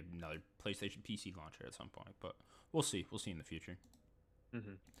there'll be another PlayStation PC launcher at some point, but we'll see. We'll see in the future.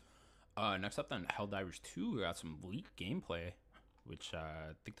 Hmm. Next up, then Helldivers 2. We got some leaked gameplay, which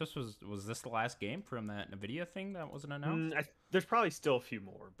I think was this the last game from that Nvidia thing that wasn't announced. There's probably still a few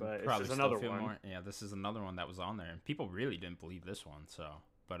more, but it's Probably just still another a few one. more. Yeah, this is another one that was on there, and people really didn't believe this one. So,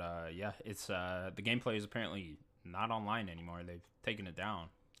 but yeah, it's the gameplay is apparently not online anymore. They've taken it down.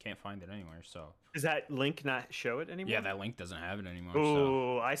 Can't find it anywhere. So Does that link not show it anymore? yeah, that link doesn't have it anymore.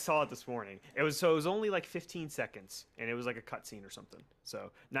 Oh, I saw it this morning. It was only like 15 seconds, and it was like a cutscene or something. So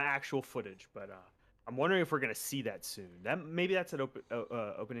not actual footage, but I'm wondering if we're gonna see that soon. Maybe that's at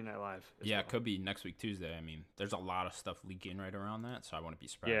opening night live. Yeah, well. it could be next week Tuesday. I mean, there's a lot of stuff leaking right around that, so I wouldn't be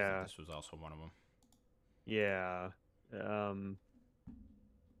surprised Yeah. if this was also one of them. Yeah.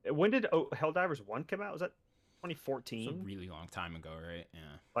 When did Helldivers 1 come out? Was that It's a 2014? really long time ago, right? Yeah.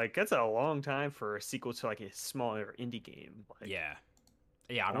 Like that's a long time for a sequel to like a smaller indie game. Like, Yeah.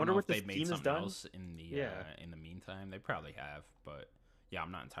 Yeah, I don't wonder know what if this they've made team has something done. else Yeah. in the meantime. They probably have, but yeah,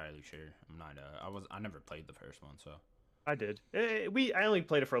 I'm not entirely sure. I'm not I never played the first one, so I did. I only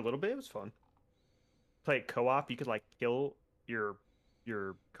played it for a little bit. It was fun. Play it co-op. You could like kill your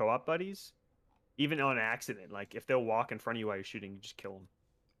co-op buddies, even on accident. Like if they'll walk in front of you while you're shooting, you just kill them.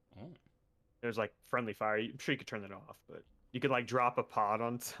 oh, There's like friendly fire. I'm sure you could turn that off, but you could like drop a pod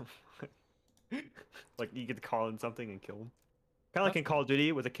on some. Like you could call in something and kill them. Kind of like That's in Call of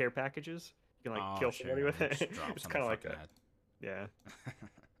Duty with the care packages. You can like kill somebody with it. Just drops It's on kind the of like fucking that. Yeah. head.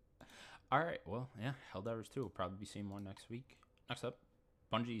 All right, well, yeah, Helldivers 2 will probably be seeing more next week. Next up,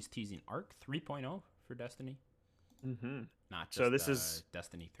 Bungie's teasing Arc 3.0 for Destiny, Mm-hmm. not just So this is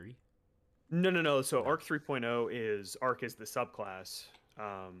Destiny 3. no. So No. Arc 3.0 is Arc is the subclass.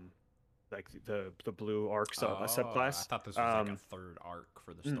 Like the blue Arc Oh, subclass. I thought this was like a Um, third arc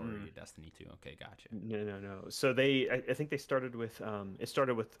for the story mm-mm. of Destiny 2. Okay, gotcha. No. So I think they started with it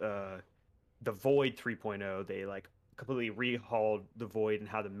started with the Void 3.0. They like completely rehauled the Void and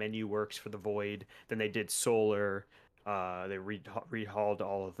how the menu works for the Void. Then they did Solar. They rehauled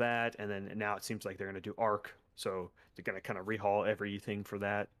all of that, and then now it seems like they're gonna do Arc. So they're gonna kind of rehaul everything for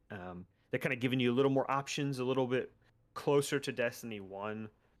that. They're kind of giving you a little more options, a little bit closer to Destiny 1,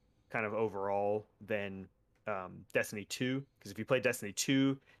 kind of overall than Destiny 2. Because if you played Destiny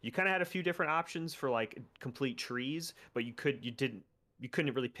 2, you kind of had a few different options for like complete trees, but you couldn't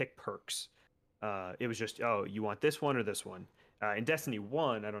really pick perks. It was just, oh, you want this one or this one. In Destiny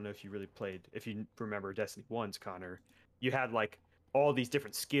 1, I don't know if you remember Destiny 1's Connor, you had like all these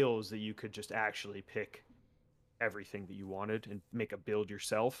different skills that you could just actually pick everything that you wanted and make a build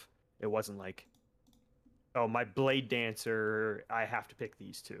yourself. It wasn't like, oh, my Blade Dancer, I have to pick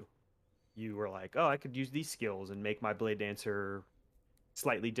these two. You were like, oh, I could use these skills and make my Blade Dancer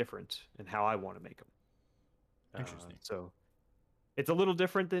slightly different in how I want to make them. Interesting. So it's a little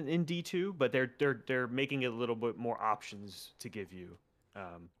different than in D2, but they're making it a little bit more options to give you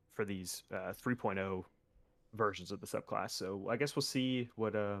for these 3.0 versions of the subclass. So I guess we'll see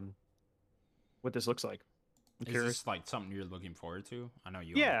what this looks like. I'm Is curious. this like something you're looking forward to? I know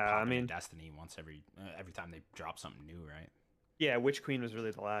you Yeah, pop I into mean- Destiny once every time they drop something new, right? Yeah, Witch Queen was really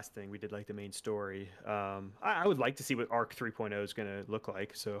the last thing we did, like the main story. I would like to see what Arc 3.0 is going to look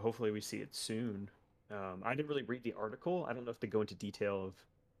like, so hopefully we see it soon. I didn't really read the article. I don't know if they go into detail of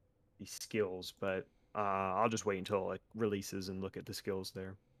the skills, but I'll just wait until it releases and look at the skills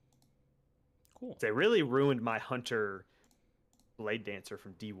there. Cool. They really ruined my Hunter Blade Dancer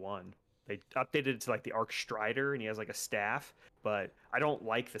from D1. They updated it to like the Arc Strider, and he has like a staff, but I don't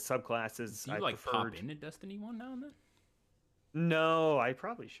like the subclasses. Do you I like preferred... pop into Destiny 1 now and then? No, I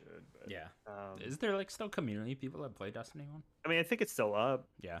probably should. But, Yeah. Um, Is there like still community people that play Destiny 1? I mean, I think it's still up.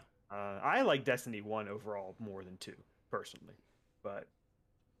 Yeah. I like Destiny 1 overall more than 2, personally. But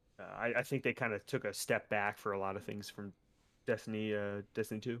I think they kind of took a step back for a lot of things from Destiny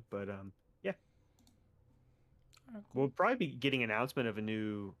 2. But yeah. Alright, cool. We'll probably be getting an announcement of a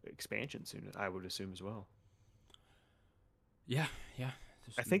new expansion soon, I would assume as well. Yeah.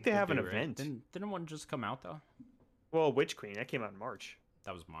 I think they have an do, right? event. Didn't one just come out though? Well, Witch Queen, that came out in March.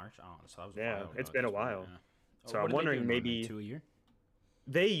 That was March. Oh, so that was Yeah, a while ago it's at been a this point, while. yeah. So what I'm do they wondering do, maybe- 2 a year?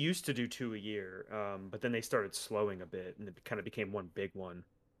 They used to do 2 a year, but then they started slowing a bit, and it kind of became one big one,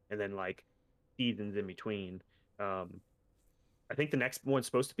 and then like seasons in between. I think the next one's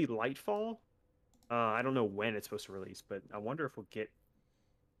supposed to be Lightfall. I don't know when it's supposed to release, but I wonder if we'll get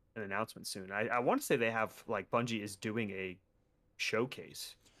an announcement soon. I want to say they have like Bungie is doing a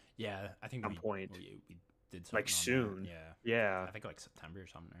showcase Yeah, I think at some point, we did like something on that. soon. Yeah, Yeah, I think like September or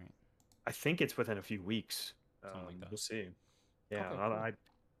something, right? I think it's within a few weeks. Something like that. We'll see. Yeah, Okay,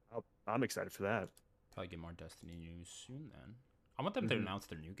 cool. I'm excited for that. Probably get more Destiny news soon then. I want them to Hmm. announce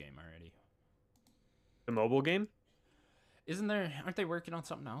their new game already. The mobile game. Isn't there? Aren't they working on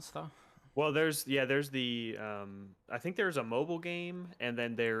something else though? Well, there's the I think there's a mobile game, and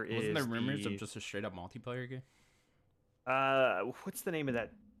then there Wasn't there is rumors of the just a straight up multiplayer game? what's the name of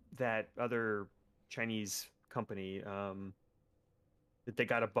that other Chinese company that they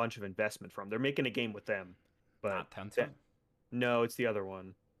got a bunch of investment from. They're making a game with them, but Not Tencent. that no, it's the other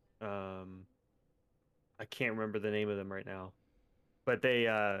one. Um, I can't remember the name of them right now, but they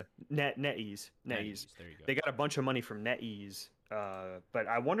NetEase. There you go. They got a bunch of money from NetEase. But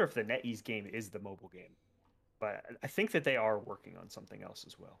I wonder if the NetEase game is the mobile game. But I think that they are working on something else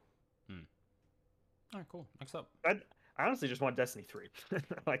as well. All right, cool. Next up. I honestly just want Destiny 3.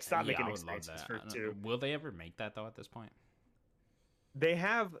 Like, stop Yeah, making I would love expansions that. for 2. Will they ever make that though? At this point, They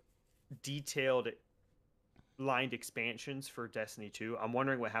have detailed lined expansions for Destiny 2. I'm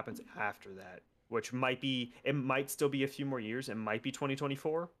wondering what happens after that, which it might still be a few more years. It might be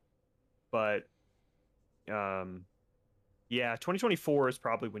 2024, but um, yeah, 2024 is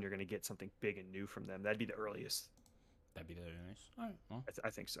probably when you're going to get something big and new from them. That'd be the earliest. that'd be very nice. All right, well, I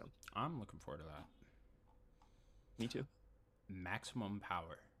think so. I'm looking forward to that. Me too. Maximum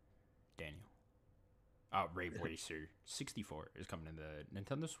Power, Daniel. Rave Racer 64 is coming to the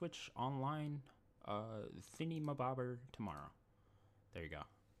Nintendo Switch Online thingy mabobber tomorrow. There you go.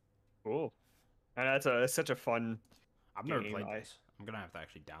 Cool. And that's such a fun I've never game. played this. I'm gonna have to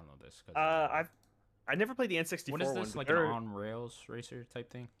actually download this. I never played the N64 What is one. this, but like an on rails racer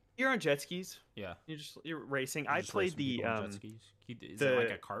type thing? you're on jet skis. Yeah. You're racing. You I just played racing the people on jet skis. Is the it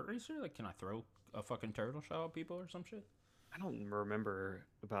like a kart racer? Like, can I throw a fucking turtle shell at people or some shit? I don't remember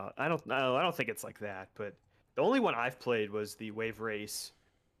about. I don't know. I don't think it's like that. But the only one I've played was the Wave Race.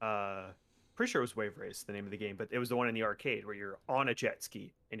 Pretty sure it was Wave Race, the name of the game, but it was the one in the arcade where you're on a jet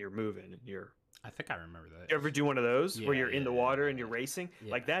ski and you're moving and you're. I think I remember that. You ever do one of those where Yeah, you're in the yeah, water yeah, and you're racing?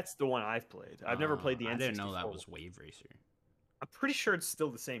 yeah. Like that's the one I've played. I've never played the N64. I didn't know that was Wave Racer. I'm pretty sure it's still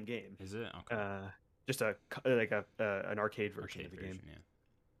the same game. Is it? Okay. Just an arcade version of the game. Yeah.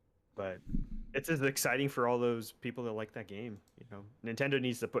 But it's as exciting for all those people that like that game. You know, Nintendo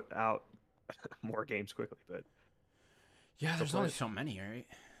needs to put out more games quickly. But Yeah, there's play only it. so many, right?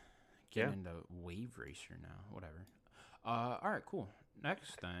 Get Yeah. into Wave Racer now. Whatever. All right, cool.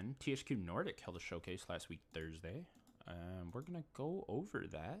 Next, then, THQ Nordic held a showcase last week, Thursday. We're gonna go over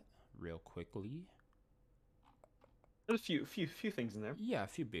that real quickly. there's a few things in there. Yeah, a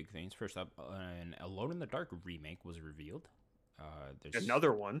few big things. First up, an Alone in the Dark remake was revealed. There's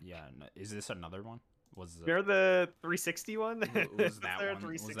Another one. Yeah, is this another one? Was Remember the 360 one? was that there a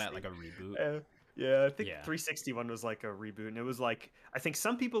one? Was 360? that like a reboot? Yeah, I think Yeah. 360 one was like a reboot, and it was like I think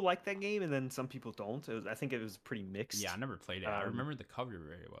some people like that game, and then some people don't. I think it was pretty mixed. Yeah, I never played it. I Um, remember the cover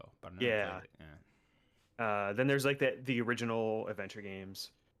very well, but I never yeah. played it. Yeah. Then there's like the original adventure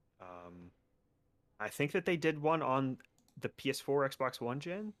games. I think that they did one on the PS4, Xbox One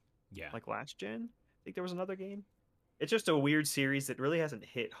gen, Yeah. like last gen. I think there was another game. It's just a weird series that really hasn't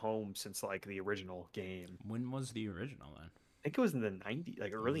hit home since like the original game. When was the original then? I think it was in the 90s,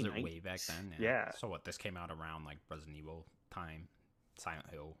 like early Was it 90s. way back then? Yeah. So what? This came out around like Resident Evil time, Silent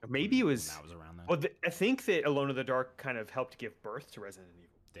Hill. Maybe it was. That was around then. Well, I think that Alone in the Dark kind of helped give birth to Resident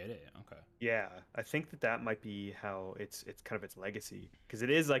Evil. Did it? Okay. Yeah, I think that might be how it's kind of its legacy, because it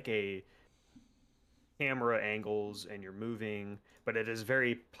is like a camera angles and you're moving, but it is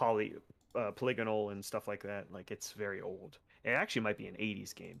very polygonal and stuff like that. Like it's very old. It actually might be an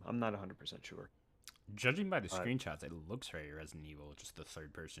 80s game. I'm not 100% sure. Judging by the screenshots, it looks very Resident Evil, just the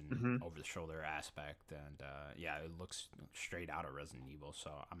third person Mhm. over the shoulder aspect, and yeah, it looks straight out of Resident Evil.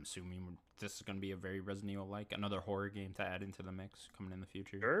 So I'm assuming this is going to be a very Resident Evil like, another horror game to add into the mix coming in the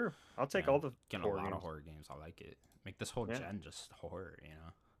future. Sure, I'll take Yeah, all the getting horror a lot games. of horror games. I like it. Make this whole Yeah. gen just horror,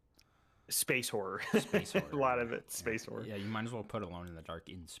 Space horror. Space horror. A lot of it Yeah. space horror. Yeah, you might as well put Alone in the Dark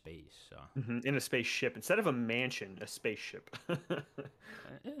in space. So In a spaceship instead of a mansion, a spaceship.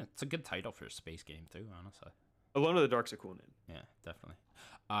 yeah, it's a good title for a space game too, honestly. Alone in the Dark's a cool name. Yeah, definitely.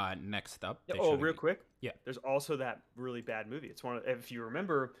 Next up. Yeah, they oh, showed real a- quick. Yeah. There's also that really bad movie. It's one of, if you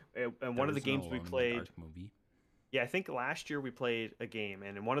remember, and one there of the was no games we Alone in the played. Dark movie. Yeah, I think last year we played a game,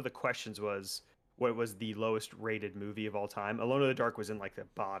 and one of the questions was what was the lowest rated movie of all time. Alone in the Dark was in like the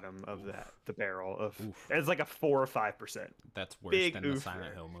bottom of the barrel of. Oof. It's like a 4 or 5%. That's worse Big than the oof Silent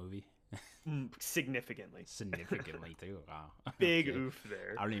there. Hill movie. Significantly. Significantly too. Wow. Big Okay. oof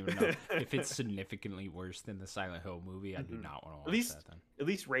there. I don't even know if it's significantly worse than the Silent Hill movie. I do Mhm. not want to At watch least, that then. at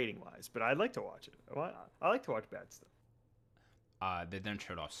least rating wise, but I'd like to watch it. I like to watch bad stuff. They then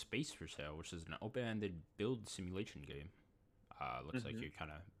showed off Space for Sale, which is an open-ended build simulation game. Looks like Hmm. you're kind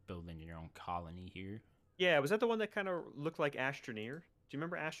of building your own colony here. Yeah, was that the one that kind of looked like Astroneer? Do you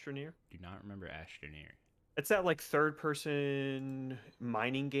remember Astroneer? Do not remember Astroneer. It's that like third person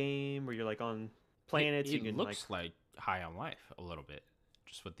mining game where you're like on planets. You It can like looks like High on Life a little bit,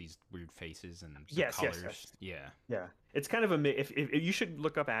 just with these weird faces and the yes, yes, colors. yes. Yeah, Yeah, it's kind of a if you should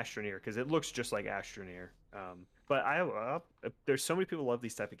look up Astroneer because it looks just like Astroneer. But there's so many people love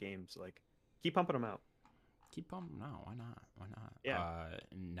these type of games. Like, keep pumping them out. keep pumping. No, why not? Why not? Yeah.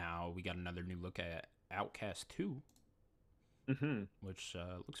 Now we got another new look at Outcast 2, Hmm. which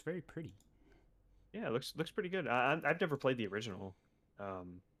looks very pretty. Yeah, it looks pretty good. I've never played the original,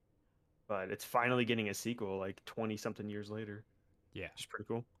 um, but it's finally getting a sequel like 20 something years later. Yeah. Which is pretty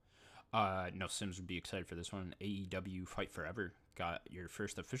cool. No Sims would be excited for this one. AEW Fight Forever got your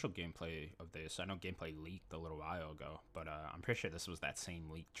first official gameplay of this. I know gameplay leaked a little while ago, but I'm pretty sure this was that same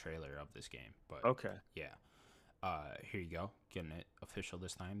leaked trailer of this game. But Okay. yeah, here you go, getting it official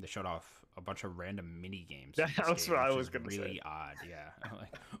this time. They showed off a bunch of random mini games. That's what I was gonna really say. odd. Yeah,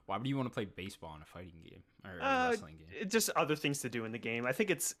 like why would you want to play baseball in a fighting game or a Uh, wrestling game? just other things to do in the game. I think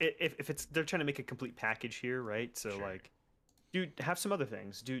if it's they're trying to make a complete package here, right? So Sure. like, dude, have some other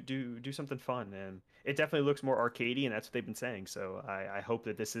things. Do something fun, and it definitely looks more arcadey, and that's what they've been saying. So I hope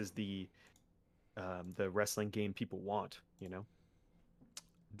that this is the wrestling game people want. You know.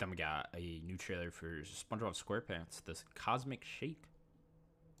 Then we got a new trailer for SpongeBob SquarePants: The Cosmic Shake,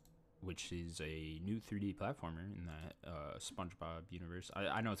 which is a new 3D platformer in that SpongeBob universe.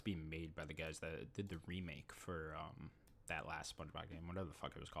 I know it's being made by the guys that did the remake for that last SpongeBob game, whatever the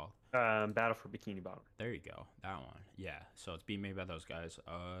fuck it was called. Battle for Bikini Bottom. There you go, that one. Yeah, so it's being made by those guys.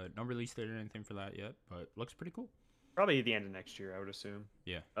 No release date or anything for that yet, but looks pretty cool. Probably the end of next year, I would assume.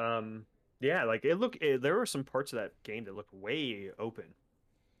 Yeah, Yeah, like there were some parts of that game that looked way open.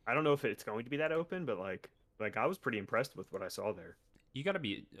 I don't know if it's going to be that open, but like I was pretty impressed with what I saw there. you gotta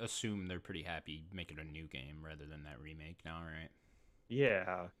assume they're pretty happy making a new game rather than that remake now, right?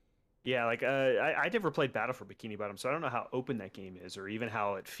 Yeah. Yeah, like I never played Battle for Bikini Bottom, so I don't know how open that game is or even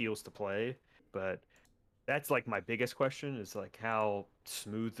how it feels to play, but that's like my biggest question is like how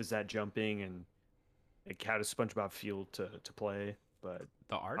smooth is that jumping and like how does SpongeBob feel to play? But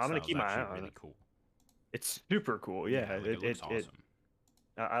The art I'm gonna style is keep my eye actually on really it. cool. It's super cool. Yeah, Like, it looks awesome.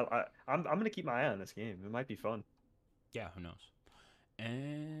 I'm gonna keep my eye on this game. It might be fun. Yeah, who knows?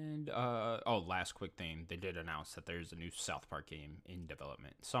 And last quick thing, they did announce that there's a new South Park game in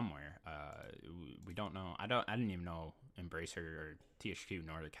development somewhere. We don't know. I didn't even know Embracer or THQ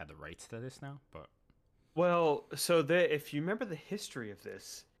Nordic had the rights to this now, but Well, if you remember the history of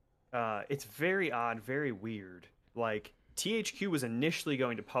this, it's very odd, very weird. Like THQ was initially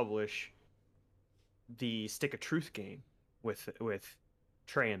going to publish the Stick of Truth game with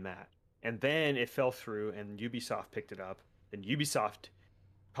Trey and Matt, and then it fell through, and Ubisoft picked it up. Then Ubisoft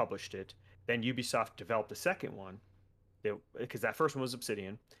published it. Then Ubisoft developed a second one, because that first one was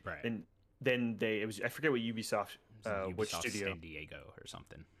Obsidian. right. Then they it was I forget what Ubisoft It's like which Ubisoft studio San Diego or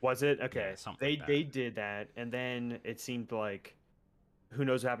something. was it? Okay, Yeah, something they like that. they did that, and then it seemed like who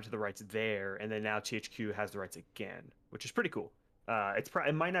knows what happened to the rights there, and then now THQ has the rights again, which is pretty cool.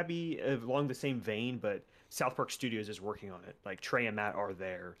 It might not be along the same vein, but South Park Studios is working on it. Like Trey and Matt are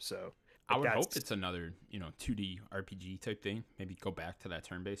there, so I like, would that's hope it's another, 2D RPG type thing. Maybe go back to that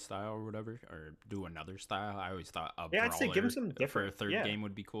turn-based style or whatever, or do another style. I always thought a yeah. I'd say give them brawler some for a different. third Yeah, game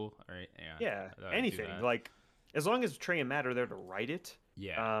would be cool. All right, yeah, yeah. I'd do Anything that. like as long as Trey and Matt are there to write it.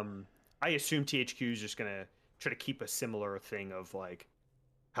 Yeah, I assume THQ is just gonna try to keep a similar thing of like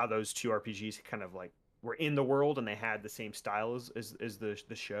how those two RPGs kind of like were in the world and they had the same style as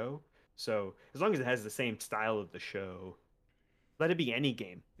the show. So as long as it has the same style of the show, let it be any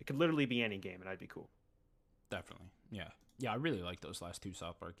game. It could literally be any game, and I'd be cool. definitely. Yeah. I really like those last two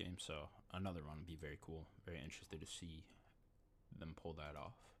South Park games, so another one would be very cool. Very interested to see them pull that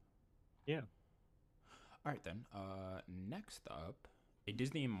off. Yeah. All right then. Next up, a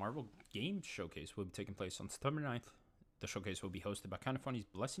Disney and Marvel Games showcase will be taking place on September 9th. The showcase will be hosted by Kind of Funny's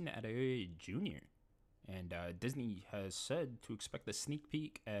Blessing Adeoye Jr. And Disney has said to expect a sneak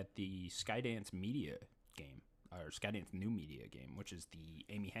peek at the Skydance Media game, or Skydance New Media game, which is the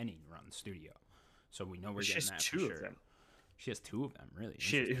Amy Hennig run studio. So we know we're She getting has that for two sure. of them. She has two of them, really.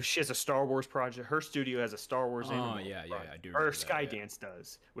 She has a Star Wars project. Her studio has a Star Wars. Oh, and a Marvel yeah, project. I do Or remember that, yeah. Skydance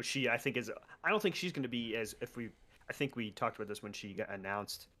does, which I think is. I don't think she's going to be as if we. I think we talked about this when she got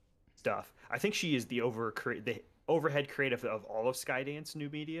announced. stuff. I think she is the overhead creative of all of Skydance New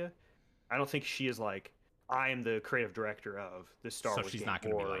Media. I don't think she is like I am the creative director of the Star So Wars she's game not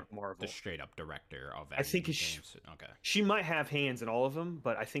going to be or like Marvel. the straight up director of I any think of the she, games. Okay. she might have hands in all of them,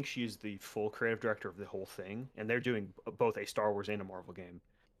 but I think she's the full creative director of the whole thing, and they're doing both a Star Wars and a Marvel game.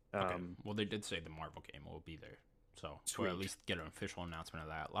 Okay. Well, they did say the Marvel game will be there, so we'll at Sweet. least get an official announcement of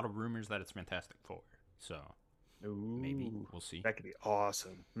that. A lot of rumors that it's Fantastic Four, so maybe Ooh, we'll see. that could be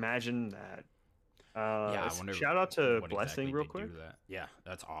awesome. Imagine that. Yeah, I wonder Shout out to what Blessing exactly real they quick. do to that. Yeah,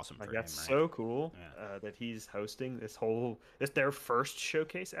 that's awesome Like for that's him, right? so cool Yeah. that he's hosting it's their first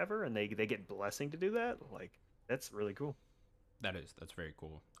showcase ever, and they get Blessing to do that. Like that's really cool. That's very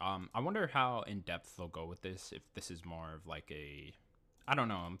cool. I wonder how in depth they'll go with this. If this is more of like a, I don't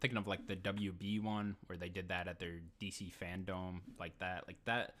know. I'm thinking of like the WB one where they did that at their DC fandom, like that. Like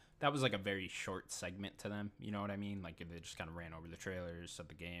that was like a very short segment to them. You know what I mean? Like they just kind of ran over the trailers of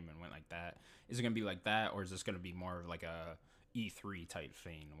the game and went like that. Is it gonna be like that, or is this gonna be more of like a E3 type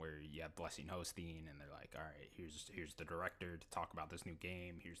thing where you have Blessing hosting and they're like, all right, here's the director to talk about this new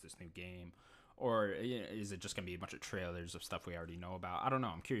game. Here's this new game. Or is it just going to be a bunch of trailers of stuff we already know about? I don't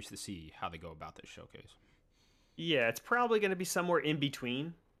know. I'm curious to see how they go about this showcase. Yeah, it's probably going to be somewhere in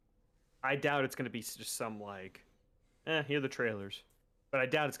between. I doubt it's going to be just some like, here are the trailers, but I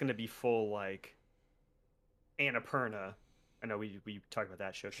doubt it's going to be full like Annapurna. I know we talked about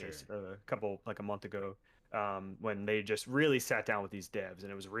that showcase a month ago, when they just really sat down with these devs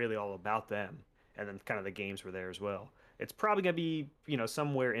and it was really all about them, and then kind of the games were there as well. It's probably gonna be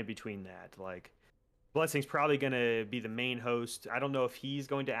somewhere in between that. Like Blessing's probably gonna be the main host. I don't know if he's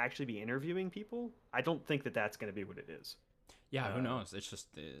going to actually be interviewing people. I don't think that that's gonna be what it is. Yeah, who knows? It's just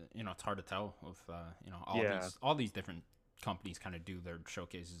it's hard to tell with Yeah. all these different companies kind of do their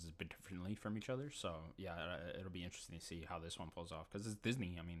showcases a bit differently from each other. So yeah, it'll be interesting to see how this one pulls off because it's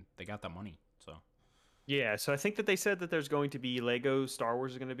Disney. I mean, they got the money, so. Yeah, so I think that they said that there's going to be Lego Star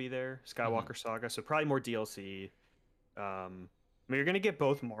Wars is going to be there, Skywalker Saga, so probably more DLC. I mean, you're going to get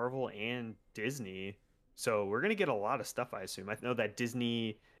both Marvel and Disney, so we're going to get a lot of stuff, I assume. I know that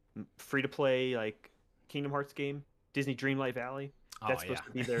Disney free-to-play, like, Kingdom Hearts game, Disney Dreamlight Valley, that's supposed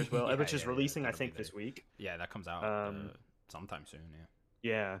to be there as well, Yeah, which is releasing, I that'll be think, this week. Yeah, that comes out sometime soon.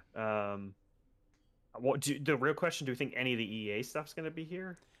 Yeah. The real question, do you think any of the EA stuff's going to be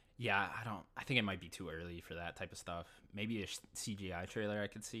here? Yeah, I don't. I think it might be too early for that type of stuff. Maybe a CGI trailer I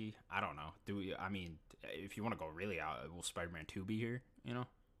could see. I don't know. Do we? I mean, if you want to go really out, will Spider-Man 2 be here? A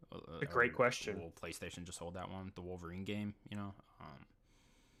great question. Will PlayStation just hold that one? The Wolverine game,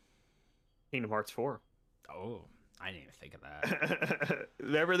 Kingdom Hearts 4. Oh, I didn't even think of that.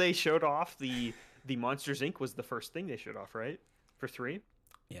 Whenever they showed off the Monsters Inc. was the first thing they showed off, right? For 3.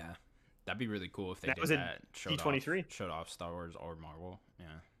 Yeah, that'd be really cool if they That did was that. D23. Showed off Star Wars or Marvel.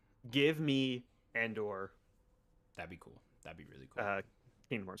 Yeah, give me Andor. that'd be cool. That'd be really cool.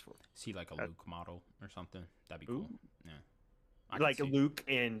 Kingdom Hearts 4. See like a Luke model or something. That'd be cool. Yeah. Like Luke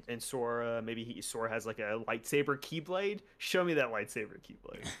and Sora. Maybe Sora has like a lightsaber keyblade. Show me that lightsaber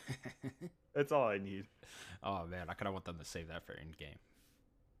keyblade. That's all I need. Oh man, I kind of want them to save that for Endgame.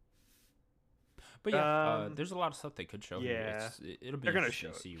 But yeah, there's a lot of stuff they could show. Yeah, it'll be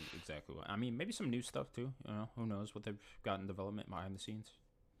interesting to see exactly what. I mean, maybe some new stuff too. Who knows what they've got in development behind the scenes.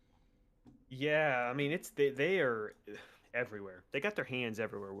 Yeah, I mean, they are everywhere. They got their hands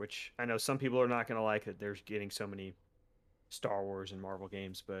everywhere, which I know some people are not going to like that. They're getting so many Star Wars and Marvel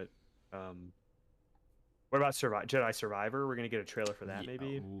games, but what about Jedi Survivor? We're going to get a trailer for that,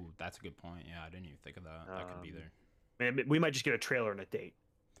 maybe. Ooh, that's a good point. Yeah, I didn't even think of that. That could be there. Man, we might just get a trailer and a date,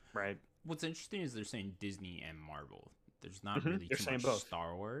 right? What's interesting is they're saying Disney and Marvel. There's not really too much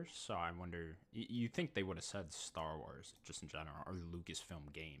Star Wars, so I wonder. You think they would have said Star Wars just in general, or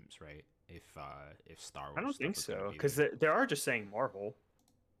Lucasfilm Games, right? If Star Wars. I don't think so, because they are just saying Marvel.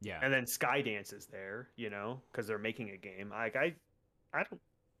 Yeah. And then Skydance is there, because they're making a game. Like I don't.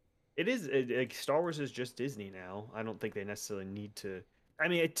 It is like Star Wars is just Disney now. I don't think they necessarily need to. I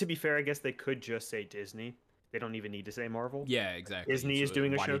mean, to be fair, I guess they could just say Disney. They don't even need to say Marvel. Yeah, exactly. Disney is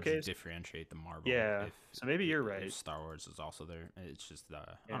doing a showcase. Why did you differentiate the Marvel? Yeah. So maybe you're right. If Star Wars is also there. It's just I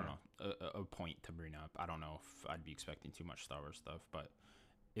don't know, a point to bring up. I don't know if I'd be expecting too much Star Wars stuff, but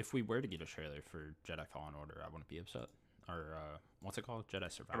if we were to get a trailer for Jedi Fallen Order, I wouldn't be upset. Or what's it called? Jedi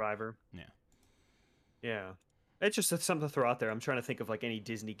Survivor. Yeah. Yeah. It's just something to throw out there. I'm trying to think of like any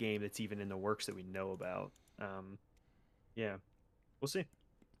Disney game that's even in the works that we know about. Yeah. We'll see.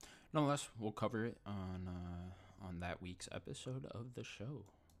 Nonetheless, we'll cover it on that week's episode of the show.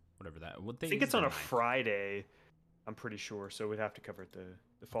 Whatever that. What day I think it's on a Friday. I'm pretty sure, so we'd have to cover it the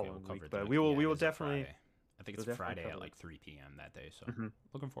following week. But we will definitely. I think They'll it's definitely Friday cover at it. like 3 p.m. that day, so Mhm.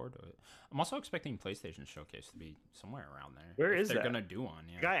 looking forward to it. I'm also expecting PlayStation Showcase to be somewhere around there. Where If is they're that? gonna do one,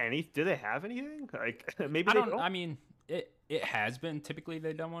 yeah. Got any? Do they have anything? Like maybe I they don't. don't. I mean, it has been typically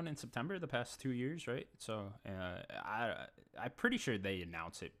they've done one in September the past 2 years, right? So I'm pretty sure they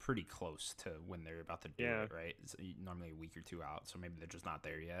announce it pretty close to when they're about to do Yeah. it, right? It's normally a week or two out, so maybe they're just not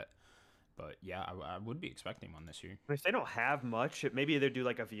there yet. But yeah, I would be expecting one this year. If they don't have much, maybe they do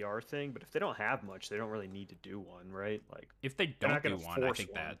like a VR thing. But if they don't have much, they don't really need to do one, right? Like If they they're don't not do gonna one, I force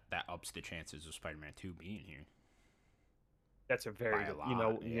think one. that ups the chances of Spider-Man 2 being here That's a very by a good,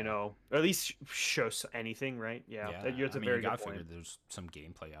 lot. you Yeah. know, or at least show anything, right? Yeah, Yeah, that's I a mean, you very good gotta figure point. there's some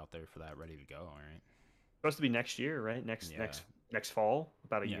gameplay out there for that ready to go, all right? Supposed to be next year, right? Yeah, Next fall,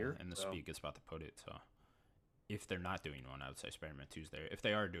 about a yeah, year. and the So speak is about to put it. So if they're not doing one, I would say Spider-Man 2's there. If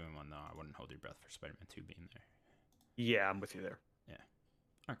they are doing one, though, I wouldn't hold your breath for Spider-Man 2 being there. yeah, I'm with you there. Yeah.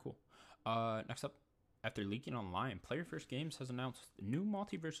 All right, cool. Next up, after leaking online, Player First Games has announced new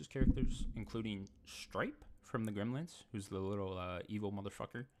multiverses characters, including Stripe from the Gremlins, who's the little evil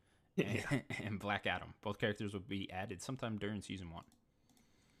motherfucker, and, Yeah. and Black Adam. Both characters will be added sometime during season 1.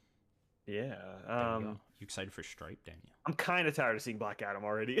 Yeah. There you go. You excited for Stripe, Daniel? I'm kind of tired of seeing Black Adam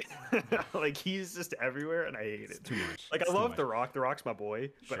already. Like he's just everywhere, and I hate It's it. too much. Like It's I too love much. The Rock. The Rock's my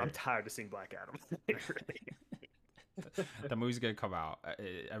boy, but I'm Sure. tired of seeing Black Adam. Like, really. The movie's gonna come out.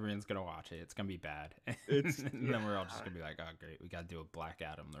 Everyone's gonna watch it. It's gonna be bad. It's And then we're all just gonna be like, "Oh, great, we gotta do a Black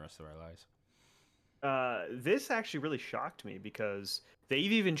Adam the rest of our lives." This actually really shocked me because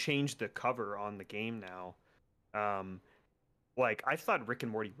they've even changed the cover on the game now. Like I thought Rick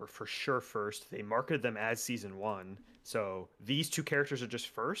and Morty were for sure first. They marketed them as season 1, so these two characters are just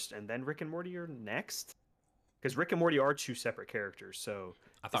first, and then Rick and Morty are next. Because Rick and Morty are two separate characters, so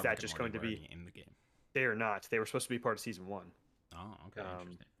I thought that Rick and just Morty going to were be- already in the game. they are not. They were supposed to be part of season 1. Oh, okay,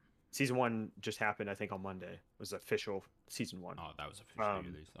 interesting. Season 1 just happened, I think, on Monday. It was official season 1. Oh, that was officially Um,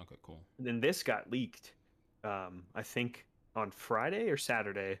 released. Okay, cool. And then this got leaked, I think on Friday or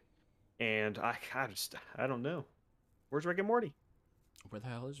Saturday, and I don't know. Where's Rick and Morty? Where the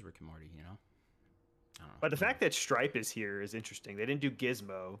hell is Rick and Morty? You know. I don't know. But the fact that Stripe is here is interesting. They didn't do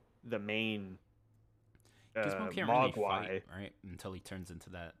Gizmo, the main Gizmo can't really Mogwai. fight, right? Until he turns into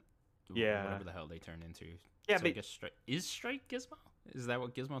that. Yeah. Whatever the hell they turn into. Yeah, so I but guess is Stripe Gizmo? Is that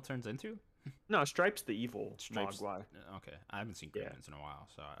what Gizmo turns into? no, Stripe's the evil Stripes. Mogwai. Okay, I haven't seen Yeah. Gremlins in a while,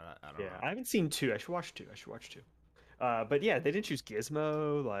 so I don't Yeah, know. I haven't seen 2. I should watch 2. But yeah, they didn't choose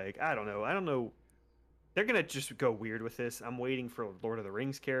Gizmo. Like I don't know. They're gonna just go weird with this. I'm waiting for Lord of the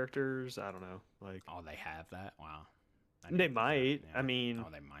Rings characters. I don't know. Like Oh, they have that. Wow. I they didn't think that. might. Yeah. I mean, Oh,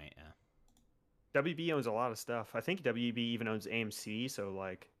 they might. Yeah. WB owns a lot of stuff. I think WB even owns AMC. So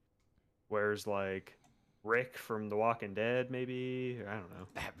like, where's like Rick from The Walking Dead? Maybe I don't know.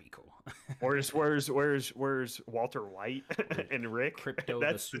 That'd be cool. Where's Walter White and Rick? Crypto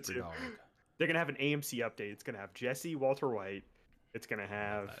That's the the two. Superdog. They're gonna have an AMC update. It's gonna have Jesse, Walter White. It's gonna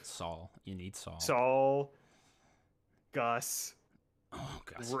have Saul. You need Saul. Saul, Gus, Oh,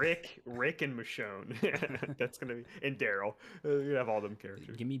 God. Rick, and Michonne. That's gonna be and Daryl. You're gonna have all them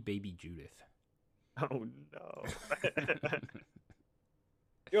characters. Give me baby Judith. Oh no.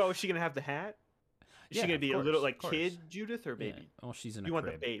 Yo, is she gonna have the hat? Is Yeah, she gonna of be a course, little like of course. kid Judith or Yeah. baby? Oh, she's in a You want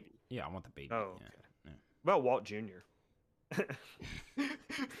the crib. baby? Yeah, I want the baby. Oh, yeah. okay. What about Walt Jr.?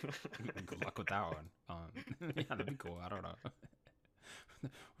 Good luck with that one. Yeah, that'd be cool. I don't know.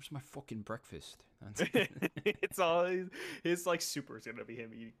 Where's my fucking breakfast? It's all his like super is gonna be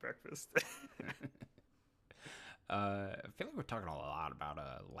him eating breakfast. I feel like we're talking a lot about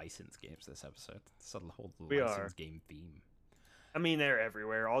licensed games this episode. So the whole We are. licensed game theme. I mean, they're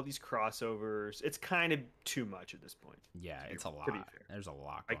everywhere. All these crossovers. It's kind of too much at this point. Yeah, it's a lot. to be fair. There's a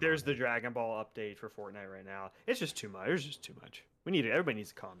lot. Like, going there's on the here. Dragon Ball update for Fortnite right now. It's just too much. There's just too much. Everybody needs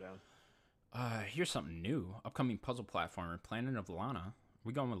to calm down. Here's something new. Upcoming puzzle platformer, Planet of Lana.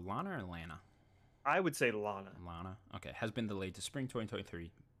 We going with Lana or Lana? I would say Lana. Lana. Okay, has been delayed to spring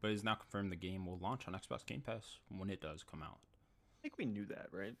 2023, but is now confirmed the game will launch on Xbox Game Pass when it does come out. I think we knew that,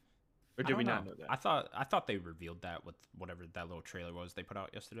 right? Or I did we don't not know that? I thought they revealed that with whatever that little trailer was they put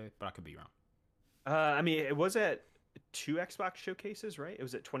out yesterday, but I could be wrong. I mean, it was at 2 Xbox showcases, right? It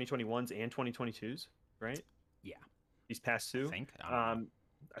was at 2021's and 2022's, right? Yeah. These past I two. think. I don't know.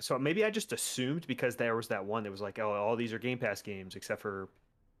 So maybe I just assumed because there was that one that was like, oh, all these are Game Pass games except for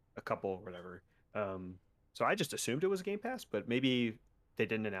a couple or whatever. So I just assumed it was a Game Pass, but maybe they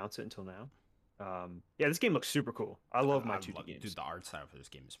didn't announce it until now. Yeah, this game looks super cool. I love my 2D games. Dude, the art style for this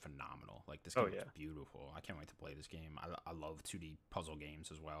game is phenomenal. Like, this Oh, game yeah. looks beautiful. I can't wait to play this game. I love 2D puzzle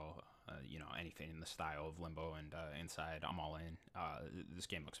games as well. Anything in the style of Limbo and Inside, I'm all in. This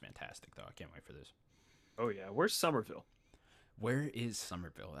game looks fantastic, though. I can't wait for this. Oh yeah, where's Somerville? Where is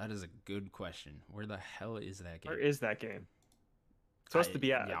Somerville? That is a good question. Where the hell is that Where game? is that game? Supposed to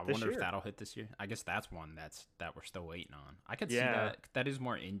be out I this wonder if year. that'll hit this year. I guess that's one that we're still waiting on. I could see Yeah, that. That is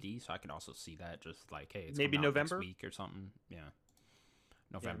more indie, so I could also see that. Just like, hey, it's maybe coming out next November. week or something. Yeah, Yeah,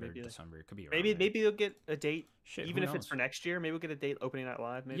 November, maybe. December. It could be around Maybe there. maybe they'll get a date, Shit, who even if it's for knows? next year. Maybe we'll get a date opening night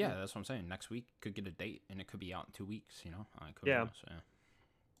live. Yeah, Maybe. that's what I'm saying. Next week could get a date, and it could be out in 2 weeks. Who Yeah, knows? Yeah.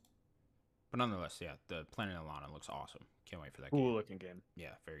 But nonetheless, yeah, the Planet of Lana looks awesome. Can't wait for that cool game. looking game.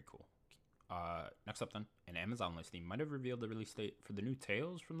 Yeah, very cool. Next up then, an Amazon listing might have revealed the release date for the new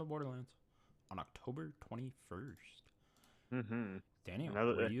Tales from the Borderlands on October 21st. Mm-hmm. Daniel,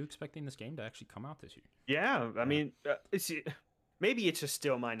 Another. were you expecting this game to actually come out this year? Yeah, I Yeah. mean, maybe it's just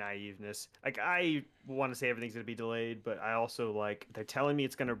still my naiveness. Like I want to say everything's gonna be delayed, but I also like they're telling me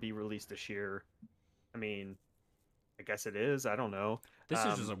it's gonna be released this year. I mean, I guess it is. I don't know. This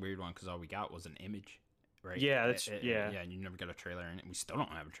is just Um, a weird one because all we got was an image, right? yeah, that's yeah. Yeah, and you never got a trailer, and we still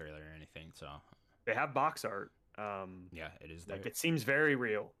don't have a trailer or anything. So They have box art. yeah, it is there. Like it seems very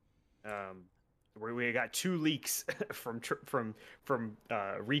real. We got two leaks from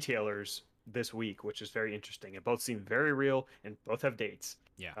retailers this week, which is very interesting. And both seem very real, and both have dates.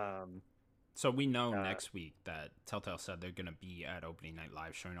 Yeah. Um, So we know uh, next week that Telltale said they're gonna be at opening night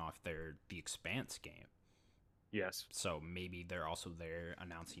live showing off The Expanse game. yes. So maybe they're also there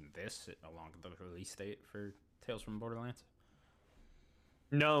announcing this along with the release date for Tales from Borderlands.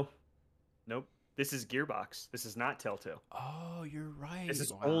 No. Nope. This is Gearbox. This is not Telltale. Oh, you're right. This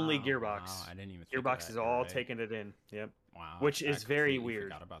is Wow, only wow, Gearbox. I didn't even think of Gearbox that. is You're all right. taking it in. Yep. Wow, Which I is very completely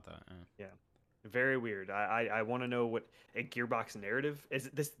weird. Forgot about that. Yeah. Very weird. I want to know what a Gearbox narrative is.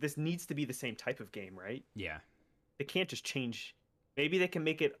 This needs to be the same type of game, right? Yeah, They can't just change. Maybe they can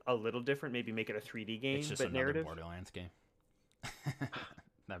make it a little different. Maybe make it a 3D game, it's just but another narrative. Borderlands game.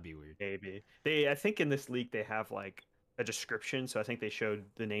 That'd be weird. Maybe I think in this leak they have like a description. So I think they showed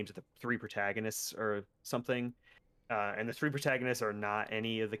the names of the three protagonists or something, and the three protagonists are not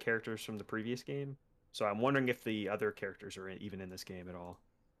any of the characters from the previous game. So I'm wondering if the other characters are even in this game at all,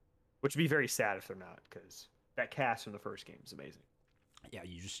 which would be very sad if they're not, because that cast from the first game is amazing. Yeah,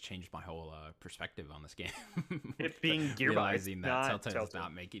 you just changed my whole perspective on this game. It being Gearbox, realizing that not Telltale's Telltale.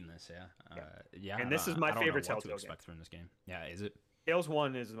 not making this. Yeah, Yeah. yeah. And this is my I don't favorite know what to Telltale game. expect from this game. Yeah, is it? Tales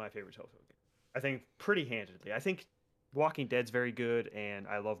 1 is my favorite Telltale game. I think pretty handedly. I think Walking Dead's very good, and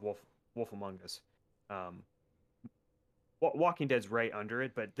I love Wolf Among Us. Um, Walking Dead's right under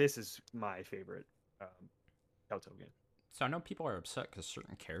it, but this is my favorite Telltale game. So I know people are upset because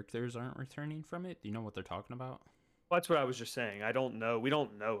certain characters aren't returning from it. Do you know what they're talking about? Well, that's what I was just saying. I don't know. We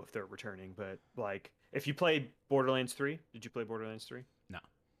don't know if they're returning, but like, if you played Borderlands 3, did you play Borderlands 3? No,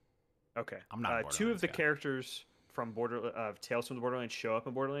 Okay. I'm not a Two of Borderlands the guy. characters from Tales from the Borderlands show up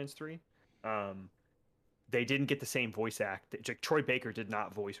in Borderlands 3. Um, they didn't get the same voice act. Troy Baker did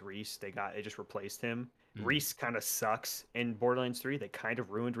not voice Reese. They just replaced him. Mm. Reese kind of sucks in Borderlands 3. They kind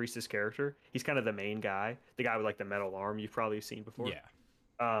of ruined Reese's character. He's kind of the main guy, the guy with like the metal arm you've probably seen before.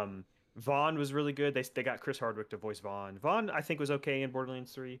 Yeah, Vaughn was really good. They got Chris Hardwick to voice Vaughn. Vaughn I think was okay in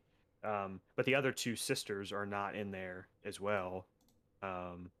Borderlands 3. But the other two sisters are not in there as well.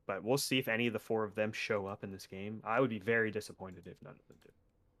 But we'll see if any of the four of them show up in this game. I would be very disappointed if none of them did.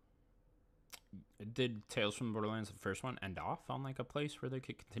 did Tales from Borderlands the first one end off on like a place where they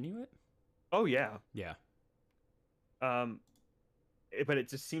could continue it? Oh yeah. Yeah, But it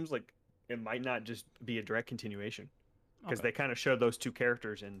just seems like it might not just be a direct continuation because okay. they kind of showed those two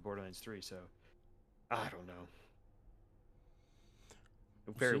characters in Borderlands 3. So I don't know.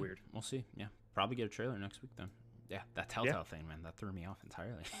 Very see. weird. We'll see. Yeah, probably get a trailer next week then. Yeah, that Telltale thing, man, that threw me off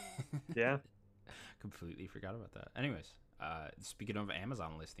entirely. Yeah. Completely forgot about that. Anyways, speaking of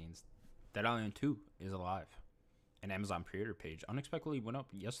Amazon listings, Dead Island 2 is alive. An Amazon pre-order page unexpectedly went up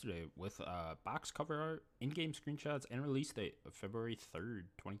yesterday with box cover art, in-game screenshots, and release date of February 3rd,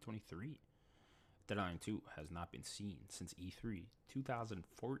 2023. Dead Island 2 has not been seen since E3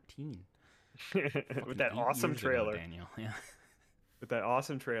 2014. With Fucking that 8 awesome years ago, trailer. Daniel. Yeah. With that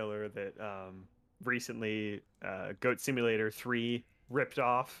awesome trailer that recently Goat Simulator 3 ripped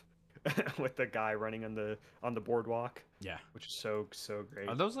off with the guy running on the boardwalk, Yeah. which is so great.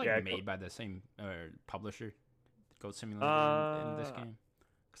 Are those like Yeah, made by the same publisher, Goat Simulator, in this Uh, game?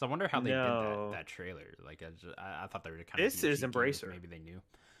 Because I wonder how they no. did that trailer. Like, I thought they were kind of. This is Embracer. Maybe they knew.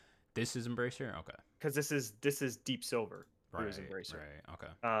 This is Embracer. Okay. Because this is Deep Silver, who Right. is Embracer. Right. Okay.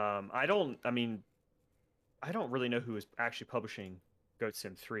 I don't really know who is actually publishing Goat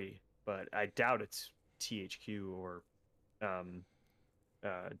Sim 3, but I doubt it's THQ or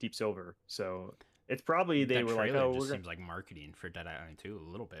Deep Silver. So It's probably they That were like, trailer oh, just we're gonna seems like marketing for Dead Island 2 a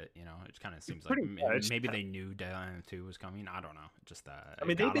little bit. It kind of seems like pretty much. maybe they knew Dead Island 2 was coming. I don't know. Just I it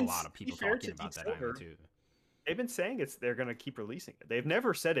mean, they've got a been lot of to be people fair talking to Deep about Dead Island Silver, 2. they've been saying they're gonna keep releasing it. They've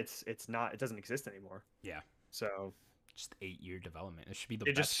never said it's not, it doesn't exist anymore. Yeah, So just 8-year development. It should be the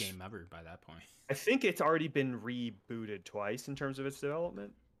it best just, game ever by that point. I think it's already been rebooted twice in terms of its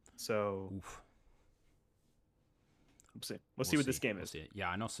development. So Oof. we'll see. We'll see what this game We'll is. see. Yeah,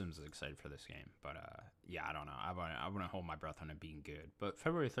 I know Sims is excited for this game, but yeah, I don't know. I want to hold my breath on it being good. But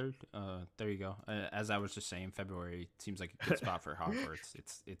February 3rd, there you go. As I was just saying, February seems like a good spot for Hogwarts.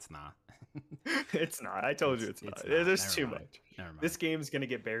 It's not. It's not. I told you it's not. not. There's Never too mind. much. Never mind. This game's gonna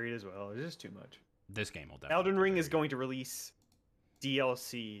get buried as well. There's just too much. This game will definitely. Elden Ring is going to release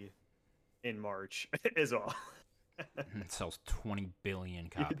DLC in March as well. It sells 20 billion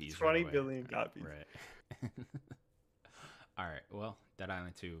copies. 20 right billion away. copies. Right. All right. Well, Dead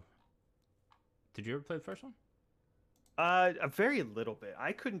Island 2. Did you ever play the first one? A very little bit.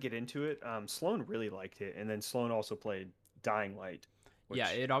 I couldn't get into it. Sloan really liked it, and then Sloan also played Dying Light. Yeah,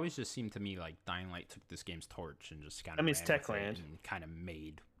 it always just seemed to me like Dying Light took this game's torch and just kind I of mean, it's Techland. and kind of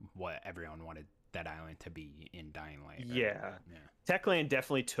made what everyone wanted Dead Island to be in Dying Light. Right? Yeah. Techland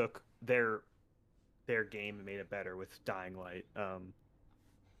definitely took their game and made it better with Dying Light.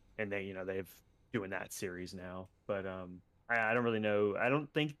 And they've doing that series now. But I don't really know. I don't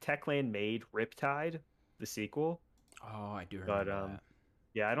think Techland made Riptide, the sequel. Oh, I do remember that.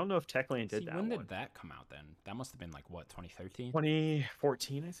 Yeah, I don't know if Techland did that. When one. did that come out then? That must have been like what, 2013?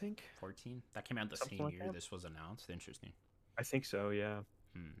 2014, I think. 14? That came out the Something same like year that. this was announced. Interesting. I think so, yeah.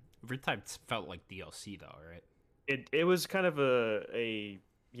 Riptide felt like DLC though, right? It was kind of a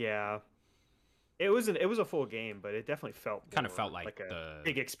yeah. It was a full game, but it definitely felt like a the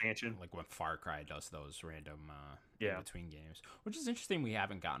big expansion. Like when Far Cry does those random Yeah. in between games, which is interesting. We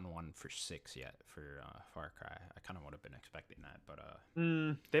haven't gotten one for 6 yet for Far Cry. I kind of would have been expecting that, but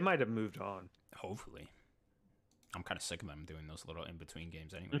They might have moved on. hopefully. I'm kind of sick of them doing those little in between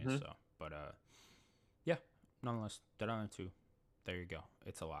games anyway. So, but yeah. Nonetheless, Dead Island 2. There you go.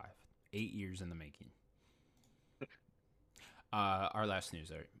 It's alive. 8 years in the making. Our last news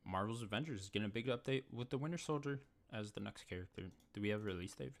there. Marvel's Avengers is getting a big update with the Winter Soldier as the next character. Do we have a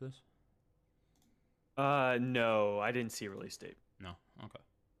release date for this? No, I didn't see a release date. No? Okay.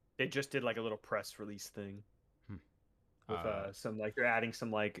 They just did like a little press release thing with some like they're adding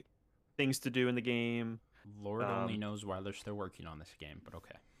some like things to do in the game. Lord only knows why they're still working on this game, but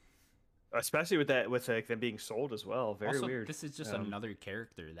okay. Especially with like them being sold as well. Very also, weird. This is just another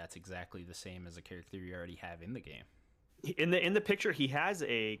character that's exactly the same as a character you already have in the game. In the picture, he has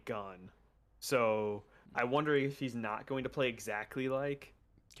a gun, so I wonder if he's not going to play exactly like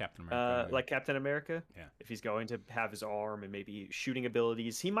Captain America. like Captain America. Yeah. If he's going to have his arm and maybe shooting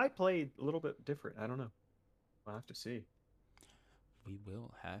abilities, he might play a little bit different. I don't know. We'll have to see. We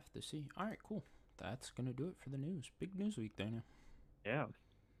will have to see. All right, cool. That's gonna do it for the news. Big news week, Daniel. Yeah.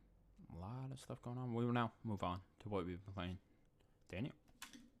 A lot of stuff going on. We will now move on to what we've been playing. Daniel,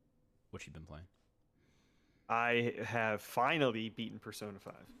 what you been playing? I have finally beaten Persona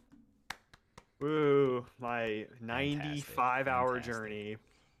 5. Woo, my 95-hour journey.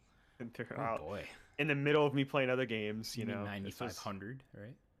 Oh boy. In the middle of me playing other games, you know. 9,500,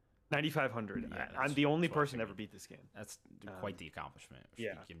 right? 9,500. Yeah, I'm the only that's what I person to ever figured. beat this game. That's quite the accomplishment.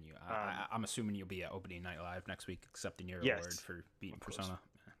 Yeah. Giving you. I'm assuming you'll be at opening night live next week, accepting your Yes, award for beating Persona.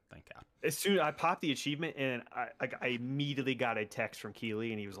 Thank God. As soon as I popped the achievement, and I immediately got a text from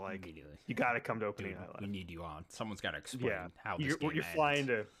Keeley, and he was like, Immediately. "You got to come to opening Dude, night we live." need you on. Someone's got to explain Yeah, how this game you're ends. flying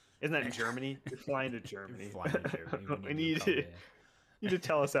to. Isn't that in Germany? You're flying to Germany. You're flying to Germany. We need to. You need to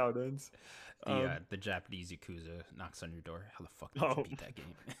tell us how it ends. The Japanese Yakuza knocks on your door. How the fuck did you beat that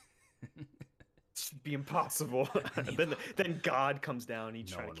game? It'd be impossible. then God comes down. He's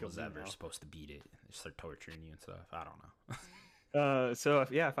No trying one to kill was me ever now. supposed to beat it. They start torturing you and stuff. I don't know. So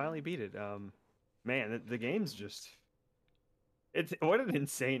yeah, I finally beat it. Man, the game's just. It's what an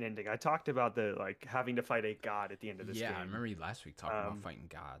insane ending. I talked about the like having to fight a god at the end of this game. Yeah, I remember you last week talking about fighting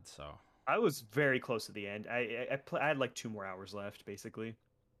God. So I was very close to the end. I had like 2 more hours left, basically.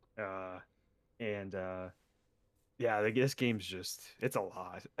 This game's it's a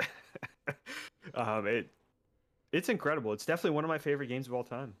lot. It's incredible. It's definitely one of my favorite games of all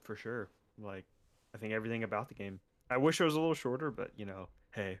time, for sure. Like, I think everything about the game. I wish it was a little shorter, but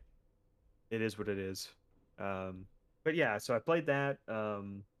hey, it is what it is. But yeah, so I played that.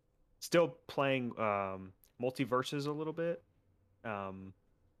 Still playing Multiverses a little bit.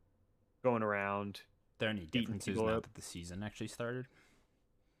 Going around. are there any differences now that the season actually started?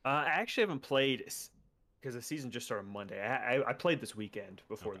 I actually haven't played because the season just started Monday. I played this weekend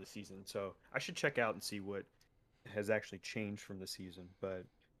before Okay. the season, so I should check out and see what has actually changed from the season. But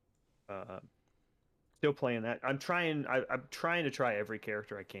uh, still playing that. I'm trying to try every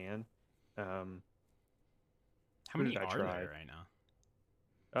character I can. Um, How who many did I are try? there right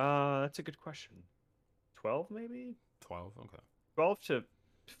now? That's a good question. 12 maybe? 12. Okay. 12 to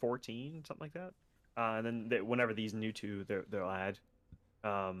 14, something like that. And then whenever these new two they'll add.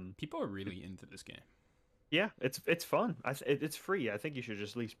 Um, People are really into this game. yeah, it's fun. It's free. I think you should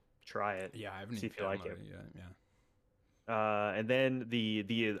just at least try it, Yeah, I haven't see even if you like it. downloaded it yet. Yeah. And then the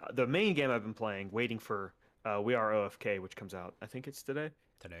main game I've been playing, waiting for We Are OFK, which comes out. I think it's today.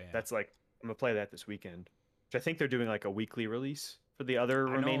 Today. Yeah. That's like I'm gonna play that this weekend. Which I think they're doing like a weekly release for the other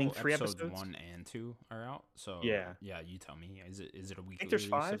I remaining know 3 episodes. episodes 1 and 2 are out. So Yeah, yeah, you tell me. Is it a I think weekly there's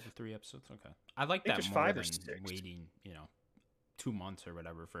release of 5. the 3 episodes? Okay. I like I think that there's more 5 or than 6. waiting, 2 months or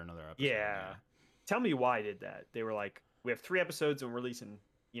whatever for another episode. Yeah. Tell me why I did that. They were like, we have 3 episodes and we're releasing,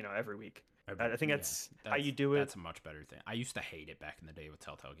 every week. I think Yeah, that's how you do it. That's a much better thing. I used to hate it back in the day with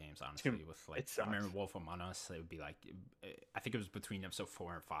Telltale games, honestly. With like, It I remember sucks. Wolf Among Us. It would be like, I think it was between episode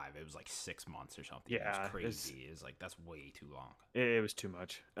 4 and 5. It was like 6 months or something. It Yeah, was crazy. It was like that's way too long. it was too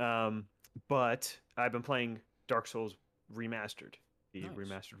much. But I've been playing Dark Souls Remastered, the Nice.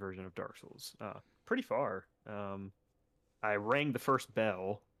 remastered version of Dark Souls. Pretty far. I rang the first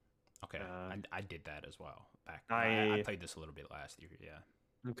bell. Okay, Uh, I did that as well. Back, I I played this a little bit last year. Yeah.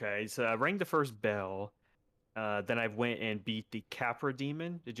 okay, so I rang the first bell. Then I went and beat the Capra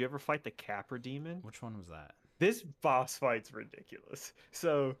Demon. Did you ever fight the Capra Demon? Which one was that? This boss fight's ridiculous.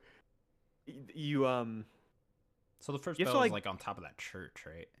 So you So the first you have bell to was like like on top of that church,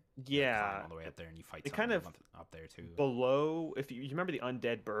 right? You climb yeah, all the way up there and you fight it something kind of up there too. below. If you remember the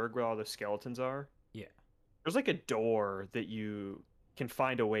Undead Burg where all the skeletons are, Yeah. there's like a door that you can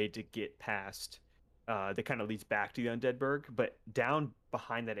find a way to get past. That kind of leads back to the Undead Burg, but down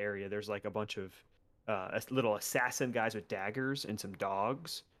behind that area, there's like a bunch of little assassin guys with daggers and some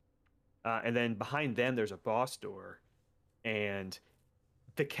dogs. And then behind them, there's a boss door, and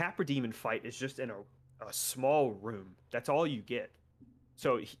the Capra Demon fight is just in a small room. That's all you get.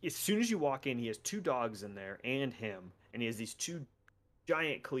 So as soon as you walk in, he has 2 dogs in there and him, and he has these 2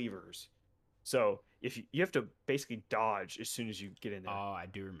 giant cleavers. So if you have to basically dodge as soon as you get in there. Oh, I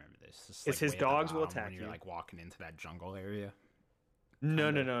do remember this. It's It's like his way at the dogs will bottom attack when you're you. like walking into that jungle area.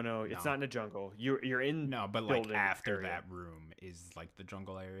 No, Kinda. It's No. not in a jungle. You're in No, but like building after area. that room is like the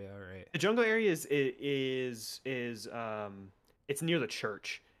jungle area, right? The jungle area is it's near the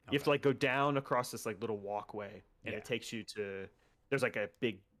church. You have to Okay. like go down across this like little walkway, and Yeah. it takes you to. There's like a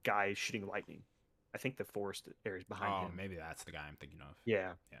big guy shooting lightning. I think the forest area is behind Oh, him. maybe that's the guy I'm thinking of.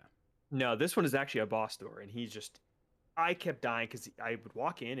 Yeah. Yeah. No, this one is actually a boss door, and he's just. I kept dying because I would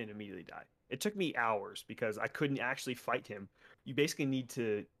walk in and immediately die. It took me hours because I couldn't actually fight him. You basically need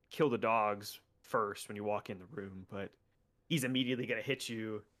to kill the dogs first when you walk in the room, but he's immediately gonna hit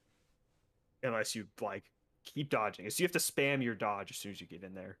you unless you like keep dodging. So you have to spam your dodge as soon as you get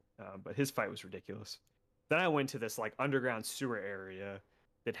in there. But his fight was ridiculous. Then I went to this like underground sewer area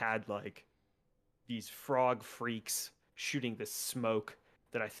that had like these frog freaks shooting this smoke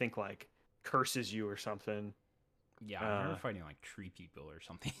that I think like curses you or something. Yeah, I remember fighting like tree people or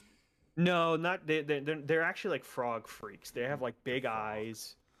something. No, not they're actually like frog freaks. They have like big Frog.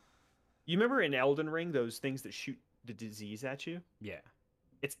 eyes. You remember in Elden Ring those things that shoot the disease at you? Yeah.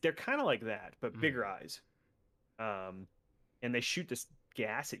 They're kind of like that, but Mm. bigger eyes. And they shoot this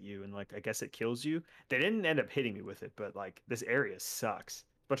gas at you, and like I guess it kills you. They didn't end up hitting me with it, but like this area sucks.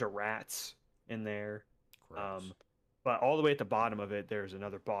 Bunch of rats in there. Gross. But all the way at the bottom of it, there's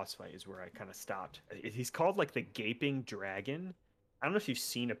another boss fight is where I kind of stopped. He's called like the Gaping Dragon. I don't know if you've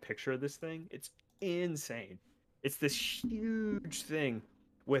seen a picture of this thing. It's insane. It's this huge thing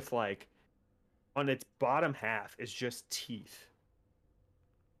with like on its bottom half is just teeth.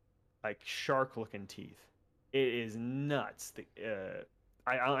 Like shark looking teeth. It is nuts.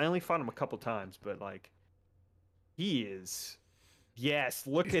 I only fought him a couple times, but like he is yes,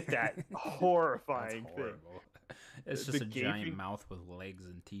 look at that That's horrifying thing. horrible. It's The just a giant gaping- mouth with legs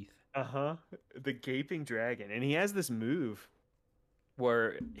and teeth. Uh-huh. The Gaping Dragon. And he has this move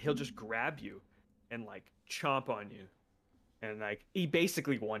where he'll just grab you and like chomp on you. And like he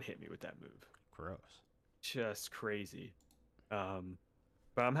basically one hit me with that move. Gross. Just crazy.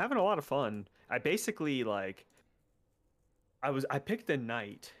 But I'm having a lot of fun. I basically like I picked the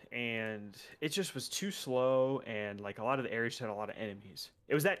knight and it just was too slow and like a lot of the areas had a lot of enemies.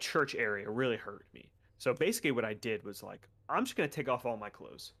 It was that church area really hurt me. So basically what I did was like I'm just going to take off all my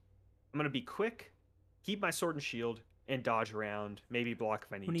clothes. I'm going to be quick, keep my sword and shield and dodge around, maybe block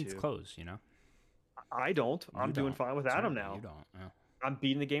if I need Who needs to. clothes, you know? I don't. You I'm doing don't. fine without them Certainly, you now. don't. Yeah. I'm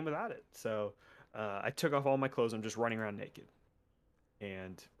beating the game without it. So I took off all my clothes. I'm just running around naked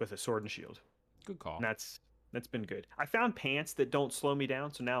and with a sword and shield. Good And call. that's been good. I found pants that don't slow me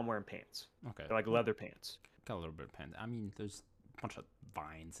down, so now I'm wearing pants. Okay. They're like Well, leather pants. got a little bit of pen. I mean, there's a bunch of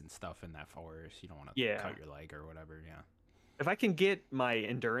vines and stuff in that forest. You don't want to Yeah. cut your leg or whatever. Yeah. If I can get my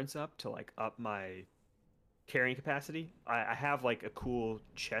endurance up to like up my carrying capacity, I have like a cool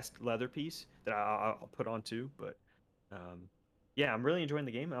chest leather piece that I'll put on too. But um, yeah, I'm really enjoying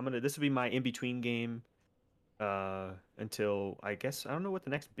the game. This will be my in between game until I guess I don't know what the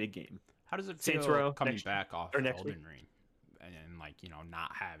next big game. How does it Saints feel Row coming back off or next week. Elden Ring, and like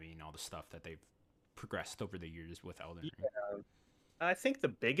not having all the stuff that they've progressed over the years with Elden Ring? Yeah. I think the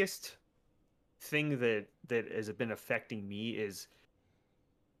biggest thing that has been affecting me is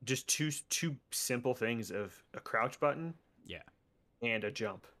just two simple things of a crouch button Yeah. and a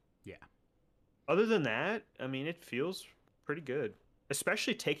jump. Yeah. Other than that, I mean, it feels pretty good.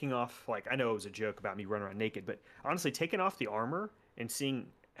 Especially taking off, like, I know it was a joke about me running around naked, but honestly, taking off the armor and seeing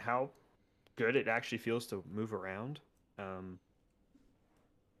how good it actually feels to move around, um,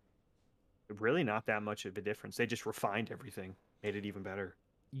 really not that much of a difference. They just refined everything, made it even better.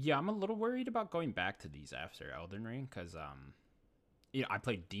 Yeah, I'm a little worried about going back to these after Elden Ring because I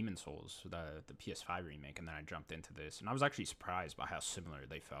played Demon Souls, the PS5 remake, and then I jumped into this, and I was actually surprised by how similar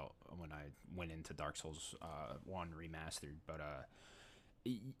they felt when I went into Dark Souls 1 remastered. But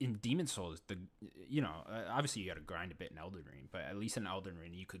in Demon Souls, obviously you got to grind a bit in Elden Ring, but at least in Elden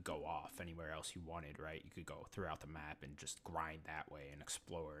Ring you could go off anywhere else you wanted, right? You could go throughout the map and just grind that way and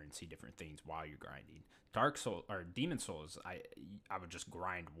explore and see different things while you're grinding. Dark Souls or Demon Souls, I would just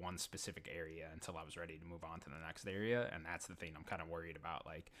grind one specific area until I was ready to move on to the next area, and that's the thing I'm kind of worried about.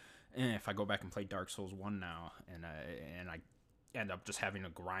 Like, if I go back and play Dark Souls 1 now, and I end up just having to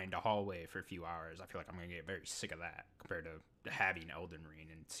grind a hallway for a few hours, I feel like I'm gonna get very sick of that compared to having Elden Ring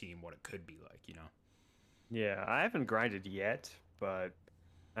and seeing what it could be like. Yeah, I haven't grinded yet, but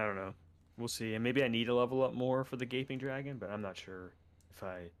I don't know. We'll see. And maybe I need to level up more for the Gaping Dragon, but I'm not sure if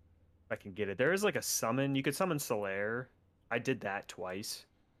I can get it. There is like a summon. You could summon Solaire. I did that twice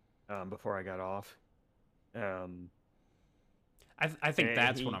before I got off. I think And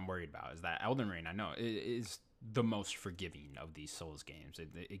that's what he, I'm worried about is that Elden Ring, I know, is the most forgiving of these Souls games.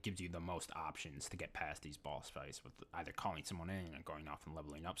 It gives you the most options to get past these boss fights with either calling someone in and going off and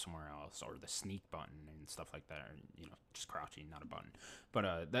leveling up somewhere else, or the sneak button and stuff like that, or just crouching, not a button.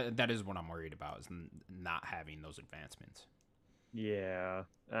 But that is what I'm worried about is not having those advancements. yeah.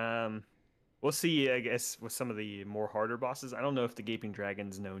 We'll see, I guess, with some of the more harder bosses. I don't know if the Gaping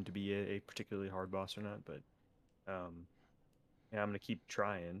Dragon's known to be a particularly hard boss or not, but yeah, I'm gonna keep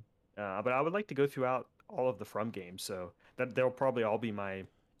trying. But I would like to go throughout all of the From games, so that they'll probably all be my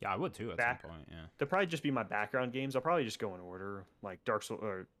Yeah, I would too at back. some point. Yeah. They'll probably just be my background games. I'll probably just go in order, like Dark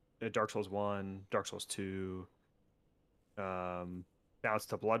Souls 1, Dark Souls 2, bounce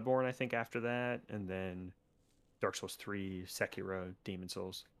to Bloodborne, I think after that, and then Dark Souls 3, Sekiro, Demon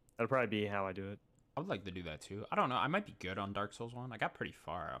Souls. That'll probably be how I do it. I would like to do that too. I don't know. I might be good on Dark Souls 1. I got pretty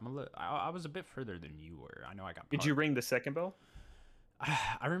far. I was a bit further than you were. I know I got. Did you ring the second bell?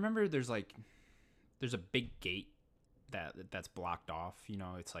 I remember there's a big gate that's blocked off.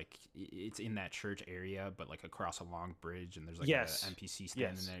 It's like it's in that church area, but like across a long bridge, and there's like Yes. an NPC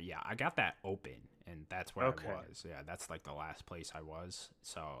standing Yes. there. Yeah, I got that open, and that's where Okay. I was. Yeah, that's like the last place I was.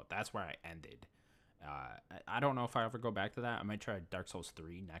 So that's where I ended. I don't know if I ever go back to that. I might try Dark Souls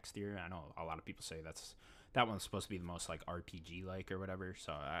 3 next year. I know a lot of people say that one's supposed to be the most like RPG like or whatever.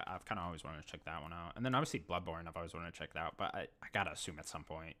 So I've kind of always wanted to check that one out. And then obviously Bloodborne, I've always wanted to check that out. But I gotta assume at some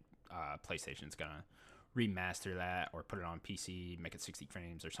point PlayStation's gonna remaster that or put it on PC, make it 60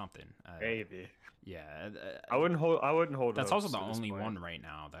 frames or something. Maybe. Yeah, I wouldn't hold. that's also hopes the at this only point. one right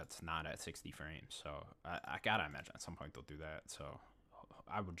now that's not at 60 frames. So I gotta imagine at some point they'll do that. So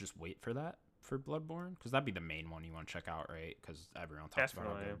I would just wait for that for Bloodborne because that'd be the main one you want to check out, right? Because everyone talks about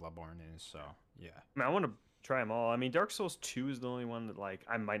how Definitely. good Bloodborne is. So yeah, I mean, I want to try them all. I mean, Dark Souls 2 is the only one that like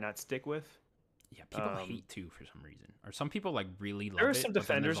I might not stick with. yeah. People hate 2 for some reason, or some people like really love There are it. some but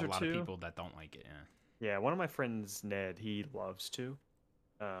then there's defenders a or lot of two. people that don't like it. Yeah. Yeah, one of my friends, Ned, he loves to.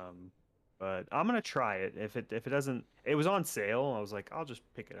 But I'm gonna try it. If it doesn't, it was on sale. I was like, I'll just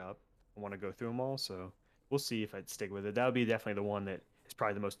pick it up. I want to go through them all, so we'll see if I'd stick with it. That would be definitely the one that is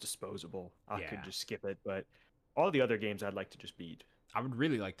probably the most disposable. I could Yeah. just skip it, but all the other games I'd like to just beat. I would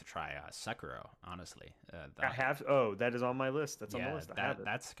really like to try Sekiro, honestly. I have. Oh, that is on my list. That's on yeah, the list. I have it.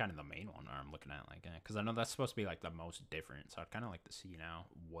 that's kind of the main one I'm looking at, like, because I know that's supposed to be like the most different. So I'd kind of like to see now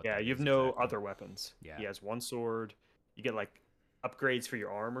what. Yeah, that you have is no exactly. other weapons. Yeah. He has one sword. You get like upgrades for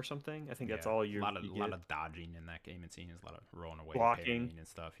your arm or something. I think that's Yeah, all a lot of you a lot get. of dodging in that game. It seems a lot of rolling away, Blocking. parrying and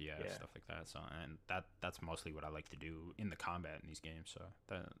stuff. Yeah, Yeah. stuff like that. So, and that's mostly what I like to do in the combat in these games. So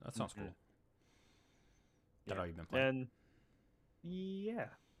that sounds Hmm. cool. That Yeah. all you've been playing? And yeah,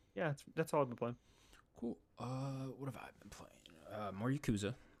 yeah, that's all I've been playing. Cool. What have I been playing? More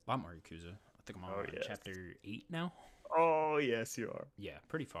Yakuza. A lot more Yakuza. I think I'm Oh on yes. chapter 8 now. Oh yes, you are. Yeah,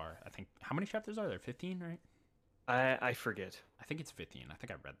 pretty far. I think. How many chapters are there? 15, right? I forget. I think it's 15. I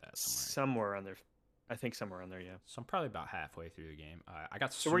think I read that somewhere. Somewhere on there. I think somewhere on there. Yeah. So I'm probably about halfway through the game. I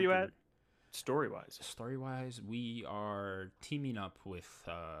got So where you at story wise? Story wise, we are teaming up with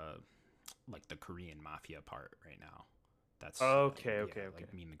like the Korean mafia part right now. That's Okay. yeah, Okay. Okay.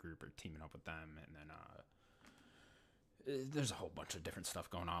 like me and the group are teaming up with them, and then there's a whole bunch of different stuff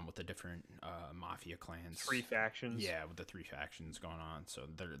going on with the different mafia clans. 3 factions. Yeah, with the 3 factions going on, so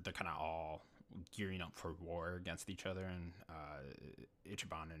they're kind of all gearing up for war against each other, and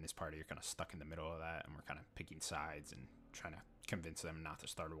Ichiban and his party are kind of stuck in the middle of that, and we're kind of picking sides and trying to convince them not to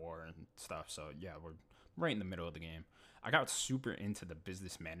start a war and stuff. So yeah, we're right in the middle of the game. I got super into the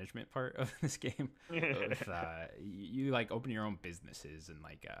business management part of this game. With, you like open your own businesses, and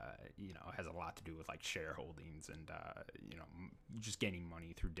like you know, it has a lot to do with like shareholdings and you know, just gaining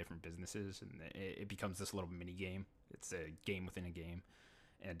money through different businesses, and it becomes this little mini game. It's a game within a game,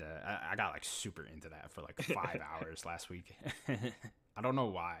 and I got like super into that for like 5 hours last week. I don't know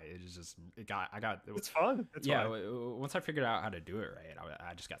why. I got. It's fun. It's yeah. fun. Once I figured out how to do it right,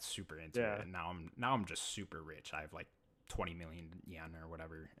 I just got super into Yeah. it, and now I'm just super rich. I have like 20 million yen or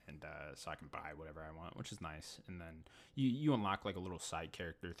whatever, and so I can buy whatever I want, which is nice. And then you unlock like a little side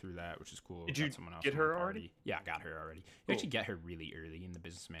character through that, which is cool. Did you Got someone else get in my her party. already? Yeah, I got her already. You Cool. actually get her really early in the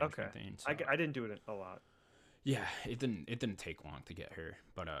business management Okay. thing. So. I didn't do it a lot. Yeah, it didn't take long to get her,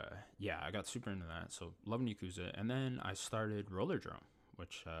 but yeah, I got super into that. So loving Yakuza, and then I started Roller Drum,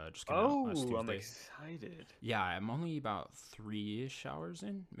 which just came out last Tuesday. I'm excited. Yeah, I'm only about 3-ish hours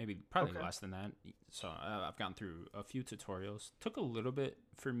in, maybe probably Okay. less than that. So I've gone through a few tutorials. Took a little bit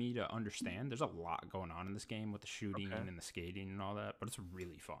for me to understand. There's a lot going on in this game with the shooting Okay. and the skating and all that, but it's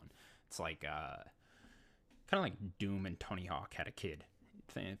really fun. It's like kind of like Doom and Tony Hawk had a kid.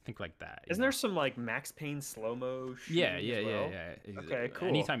 Think like that. Isn't there some like Max Payne slow mo? Yeah. Yeah. Okay, cool.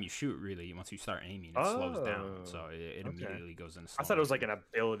 Anytime you shoot, really, once you start aiming, it slows down, Oh, so it okay. immediately goes into. I thought it was like an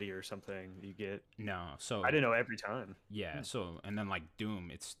ability or something you get. No, so I didn't know every time. yeah, so and then like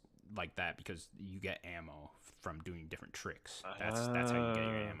Doom, it's like that because you get ammo from doing different tricks. That's how you get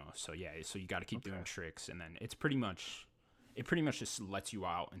your ammo. So yeah, so you got to keep doing Okay. tricks, and then it pretty much just lets you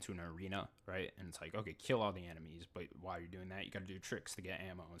out into an arena, right? And it's like, okay, kill all the enemies, but while you're doing that, you got to do tricks to get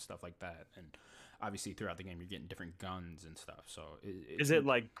ammo and stuff like that. And obviously throughout the game, you're getting different guns and stuff. So Is it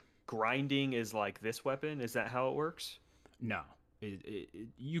like grinding is like this weapon? Is that how it works? No.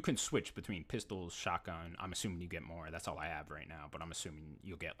 You can switch between pistols, shotgun. I'm assuming you get more. That's all I have right now, but I'm assuming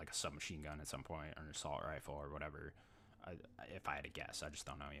you'll get like a submachine gun at some point, or an assault rifle, or whatever. If I had to guess, I just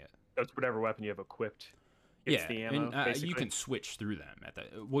don't know yet. That's whatever weapon you have equipped. It's the ammo. and, you basically? can switch through them at the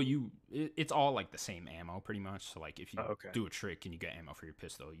it's all like the same ammo pretty much. So like if you Oh, okay. do a trick and you get ammo for your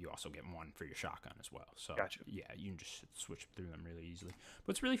pistol, you also get one for your shotgun as well. So Gotcha. yeah, you can just switch through them really easily.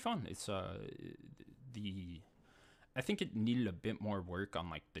 But it's really fun. It's I think it needed a bit more work on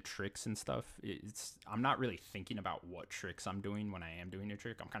like the tricks and stuff. I'm not really thinking about what tricks I'm doing when I am doing a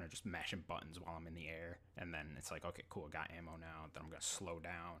trick. I'm kind of just mashing buttons while I'm in the air, and then it's like, okay, cool, I got ammo now. Then I'm gonna slow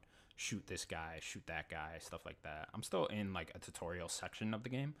down, shoot this guy, shoot that guy, stuff like that. I'm still in like a tutorial section of the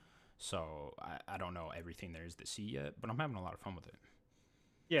game, so I don't know everything there is to see yet, but I'm having a lot of fun with it.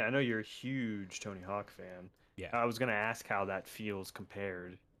 Yeah, I know you're a huge Tony Hawk fan. Yeah. I was gonna ask how that feels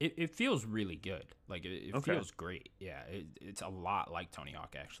compared. It feels really good. Like it Okay. feels great. Yeah, it's a lot like Tony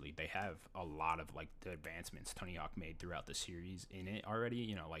Hawk actually. They have a lot of like the advancements Tony Hawk made throughout the series in it already.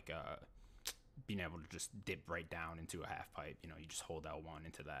 You know, like being able to just dip right down into a half pipe. You know, you just hold L1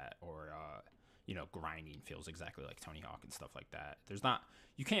 into that, or you know, grinding feels exactly like Tony Hawk and stuff like that.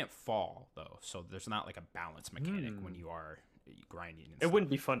 You can't fall though, so there's not like a balance mechanic when you are grinding. And It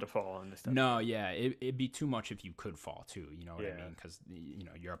wouldn't be fun to fall on this stuff. No, yeah, it'd be too much if you could fall too. You know what I Yeah. mean? Because you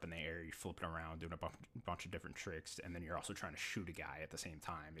know you're up in the air, you're flipping around, doing a bunch of different tricks, and then you're also trying to shoot a guy at the same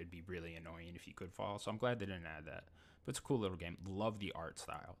time. It'd be really annoying if you could fall. So I'm glad they didn't add that. But it's a cool little game. Love the art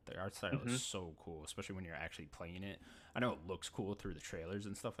style. The art style is so cool, especially when you're actually playing it. I know it looks cool through the trailers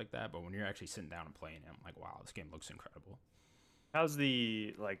and stuff like that, but when you're actually sitting down and playing it, I'm like, wow, this game looks incredible. How's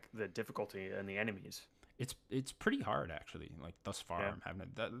the difficulty and the enemies? It's pretty hard actually. Like thus far, Yeah. I'm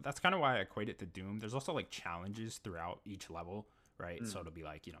having that's kind of why I equate it to Doom. There's also like challenges throughout each level, right? So it'll be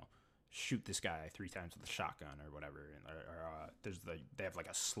like, you know, shoot this guy 3 times with a shotgun or whatever, and they have like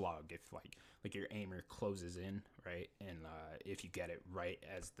a slug if like your aimer closes in, right, and if you get it right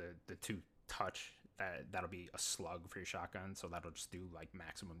as the two touch, that'll be a slug for your shotgun, so that'll just do like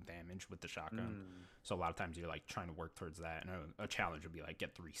maximum damage with the shotgun. So a lot of times you're like trying to work towards that, and a challenge would be like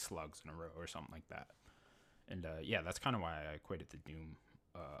get 3 slugs in a row or something like that. And yeah, that's kind of why I equated to Doom.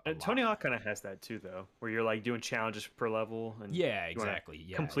 And Tony Hawk kind of has that too, though, where you're like doing challenges per level, and yeah, exactly.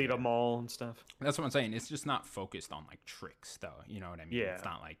 Yeah, complete them all and stuff. That's what I'm saying. It's just not focused on like tricks, though. You know what I mean? Yeah. It's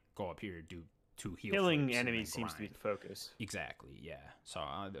not like go up here, do 2 heal. Killing enemies seems to be the focus. Exactly. Yeah. So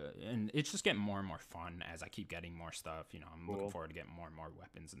and it's just getting more and more fun as I keep getting more stuff. You know, I'm looking forward to getting more and more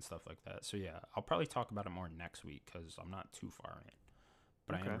weapons and stuff like that. So yeah, I'll probably talk about it more next week because I'm not too far in,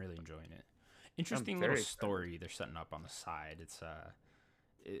 but I am really enjoying it. Interesting little story they're setting up on the side. It's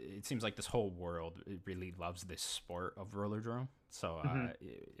it seems like this whole world really loves this sport of Rollerdrome. So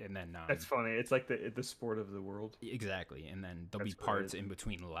and then that's funny. It's like the sport of the world. Exactly. And then there'll be parts in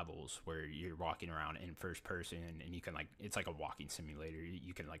between levels where you're walking around in first person, and you can like, it's like a walking simulator.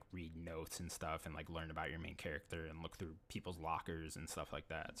 You can like read notes and stuff and like learn about your main character and look through people's lockers and stuff like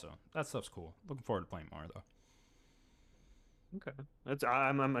that. So that stuff's cool. Looking forward to playing more though. Okay,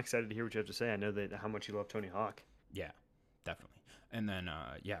 I'm excited to hear what you have to say. I know that how much you love Tony Hawk. Yeah, definitely. And then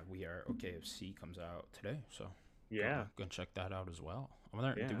yeah, We Are OKFC comes out today, so yeah, go check that out as well.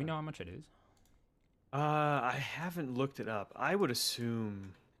 Do we know how much it is? I haven't looked it up. I would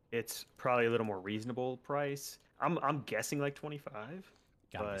assume it's probably a little more reasonable price. I'm guessing like 25.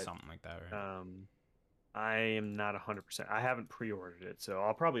 Gotta be something like that, right? I am not 100%. I haven't pre-ordered it, so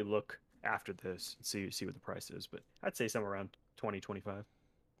I'll probably look after this and see what the price is. But I'd say somewhere around 20, 25.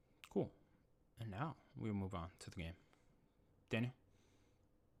 Cool. And now we'll move on to the game. Daniel,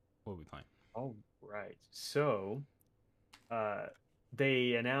 what are we playing? All right. So,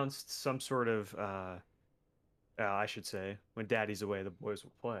 they announced some sort of, I should say, when Daddy's away, the boys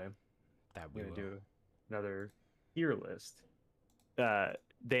will play. That we will do another tier list.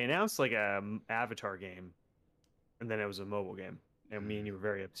 They announced like a Avatar game, and then it was a mobile game, and me and you were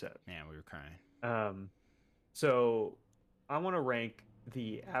very upset. Yeah, we were crying. So I want to rank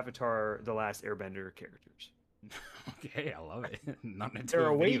the Avatar: The Last Airbender characters. Okay, I love it. There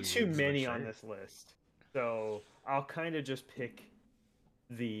are way too many on this list, so I'll kind of just pick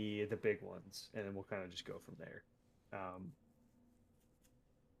the big ones, and then we'll kind of just go from there.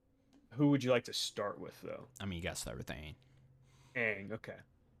 Who would you like to start with, though? I mean, you got to start with Aang. Aang, okay.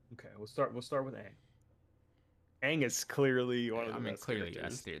 We'll start with Aang. Aang is clearly one of the best clearly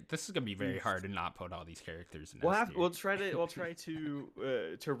characters. S tier. This is gonna be very hard to not put all these characters in we'll S tier. We'll try to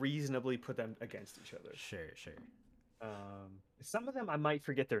reasonably put them against each other. Sure. Some of them I might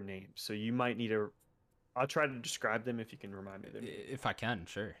forget their names, so you might need to. I'll try to describe them if you can remind me of their names. If I can,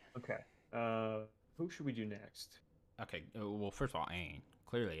 sure. Okay. Who should we do next? Okay. Well, first of all, Aang,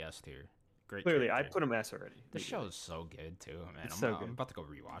 clearly S tier. Great. Clearly, character. I put him S already. This show is so good too, man. I'm about to go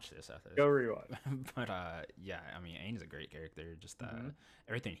rewatch this after this. Go rewatch. But yeah, I mean, Aang's a great character. Just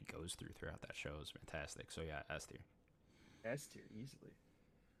everything he goes throughout that show is fantastic. So yeah, S tier. S tier easily.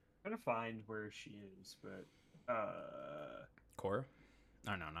 I'm trying to find where she is, but Korra?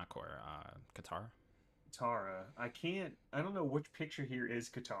 Oh no, not Korra. Katara. Katara. I don't know which picture here is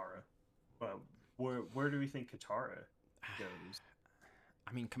Katara, but where do we think Katara goes?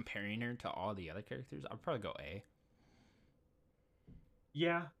 I mean, comparing her to all the other characters, I'd probably go A.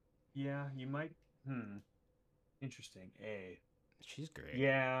 Yeah, you might. Interesting. A. She's great.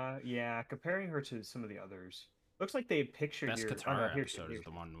 Yeah. Comparing her to some of the others, looks like they pictured best here. Katara episode is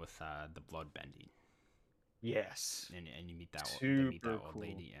the one with the blood bending. Yes. And you meet that old cool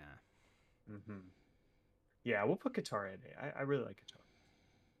lady. Yeah. Yeah, we'll put Katara in A. I really like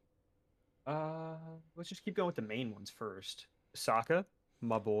Katara. Let's just keep going with the main ones first. Sokka.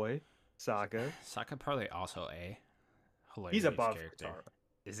 My boy, Sokka. Sokka probably also A. Hilarious He's above character. Katara.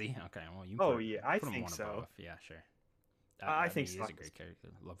 Is he? Okay, well you. I put him think one so. Above. Yeah, sure. I think he's a great character.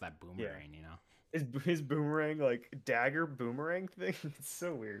 Love that boomerang. You know. His boomerang, like dagger boomerang thing. It's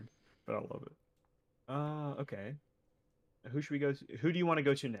so weird, but I love it. Okay. Who should we go to? Who do you want to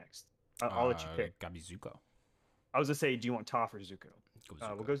go to next? I'll let you pick. Gotta be Zuko. I was gonna say, do you want Toph or Zuko?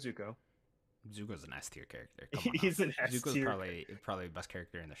 Zuko. We'll go Zuko. Zuko's an S tier character. He's an S Zuko's tier. probably the best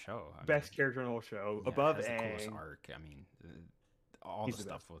character in the show. Best character in the whole show. Above has Aang. the coolest arc. I mean, all the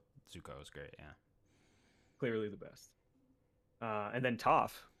stuff with Zuko is great. Yeah. Clearly the best. And then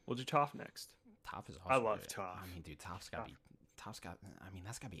Toph. We'll do Toph next. Toph is awesome. I love Toph. I mean, dude, Toph's got. I mean,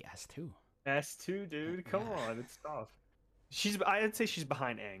 that's gotta be S2. S2, dude. Come on, it's Toph. I'd say she's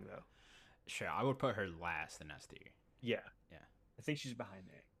behind Aang though. Sure, I would put her last in S tier. Yeah. I think she's behind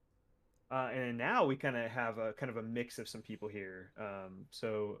Aang. And now we kind of have a kind of a mix of some people here.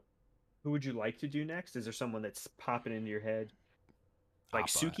 So who would you like to do next? Is there someone that's popping into your head? Like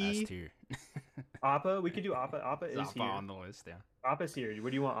Appa S Suki, tier. Appa? We could do Appa. Appa Is is Appa here. on the list? Yeah. Appa's here. What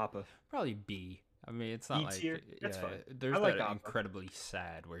do you want, Appa? Probably B. I mean, it's not B like tier? That's yeah. fine. I There's like that Appa. incredibly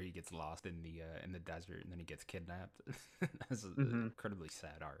sad where he gets lost in the desert and then he gets kidnapped. That's an Hmm. incredibly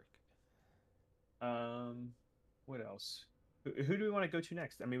sad arc. Um, what else? Who do we want to go to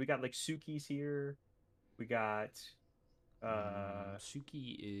next? I mean, we got like Suki's here. We got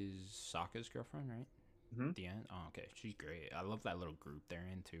Suki is Sokka's girlfriend, right? mhm. At the end. Oh, okay. She's great. I love that little group they're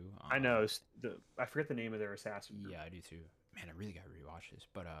in too. I know I forget the name of their assassin group. Yeah, I do too. Man, I really gotta rewatch this,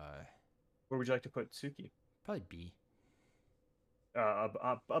 but Where would you like to put Suki? probably B.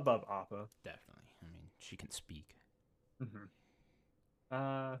 Above Appa. Definitely. I mean, she can speak. Hmm.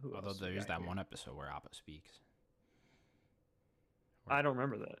 Who Although else we there's got that here? one episode where Appa speaks. I don't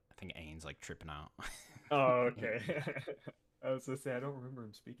remember that. I think Ain's like tripping out. Oh, okay. I was gonna say I don't remember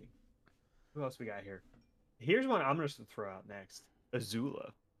him speaking. Who else we got here? Here's one I'm just gonna throw out next.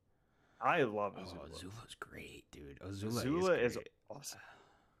 Azula. I love Oh, Azula. Azula's great, dude. Azula, Azula is is great. awesome.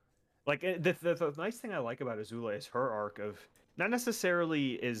 Like the nice thing I like about Azula is her arc of not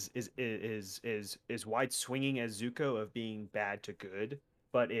necessarily is wide swinging as Zuko of being bad to good,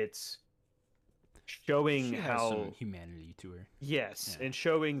 but it's showing She has how some humanity to her. yes, Yeah. and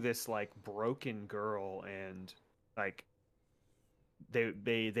showing this like broken girl and like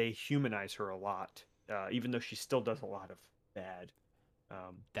they humanize her a lot, even though she still does a lot of bad.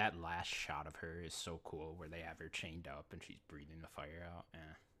 That last shot of her is so cool, where they have her chained up and she's breathing the fire out. Yeah.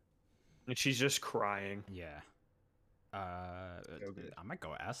 And she's just crying. Yeah. So good. I might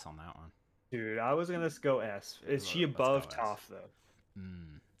go S on that one. Dude, I was gonna go S. Is she Let's go above S. Toph though?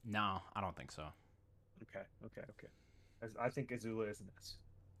 No, I don't think so. Okay. I think Azula is an S.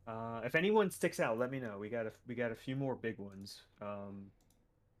 If anyone sticks out, let me know. We got a few more big ones.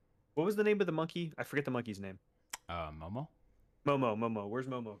 What was the name of the monkey? I forget the monkey's name. Momo. Momo. Where's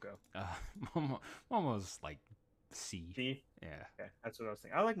Momo go? Uh, Momo's like C. C. Yeah. Okay, that's what I was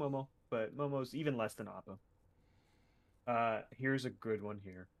thinking. I like Momo, but Momo's even less than Appa. Here's a good one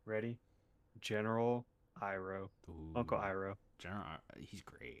here. Ready? General Iroh. Ooh, Uncle Iroh. General, he's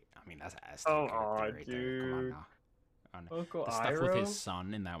great. I mean, that's an S Come character on, right there. Come on dude. now. Uncle The stuff with his Iroh?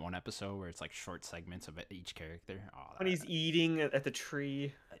 son in that one episode where it's like short segments of each character. Oh, When he's eating at the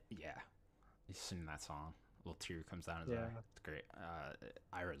tree. yeah. He's singing that song. A little tear comes down his Yeah. eye. It's great.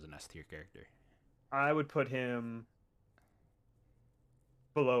 Iroh's an S tier character. I would put him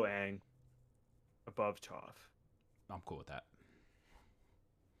below Aang, above Toph. I'm cool with that.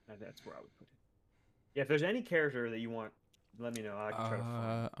 And that's where I would put him. Yeah, if there's any character that you want, let me know. I can try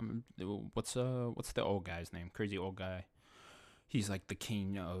to find. What's the old guy's name? Crazy old guy. He's like the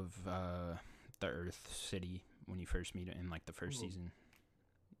king of the Earth City when you first meet him in like the first Ooh. season.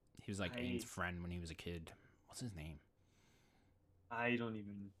 He was like I- Aang's friend when he was a kid. What's his name? I don't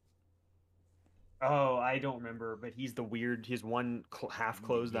even. Oh, I don't remember. But he's the weird. He's one half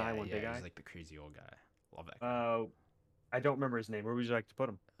closed eye, one big eye. He's like the crazy old guy. Love that guy. I don't remember his name. Where would you like to put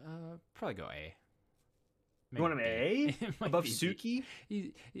him? Probably go A. You want him Maybe B. A It might above be Suki?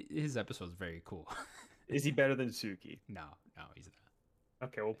 B. His episode's very cool. Is he better than Suki? No, he's not.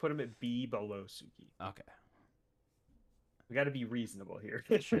 Okay, we'll put him at B below Suki. Okay. We got to be reasonable here.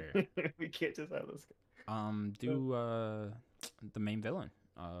 Sure. We can't just have this. Do the main villain.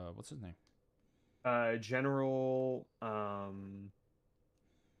 What's his name? General. Oh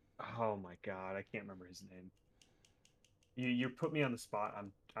my God, I can't remember his name. You put me on the spot.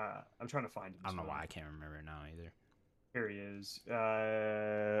 I'm trying to find him. I don't know so- why I can't remember it now either. Here he is.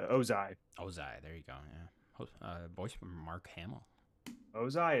 Ozai. Ozai, there you go. Yeah. Voice from Mark Hamill.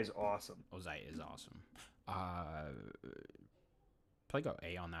 Ozai is awesome. Ozai is awesome. Probably go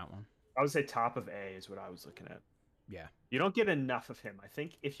A on that one. I would say top of A is what I was looking at. Yeah. You don't get enough of him. I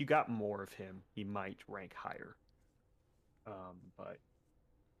think if you got more of him, he might rank higher. But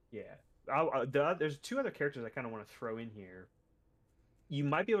yeah, there's two other characters I kind of want to throw in here. You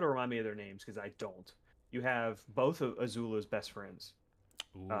might be able to remind me of their names because I don't. You have both of Azula's best friends,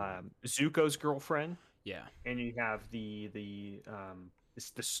 Ooh. Zuko's girlfriend, Yeah. and you have the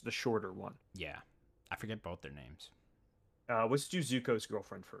shorter one. Yeah. I forget both their names. Let's do Zuko's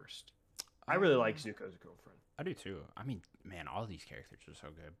girlfriend first. I really like Zuko's girlfriend. I do too. I mean, man, all these characters are so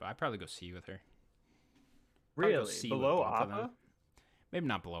good. But I'd probably go C with her. Probably go Really? C with Below both of them. Appa? Maybe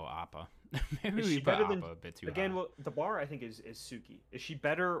not below Appa. Maybe Is we she put better Appa than- a bit too Again, high. well, the bar I think is Suki. Is she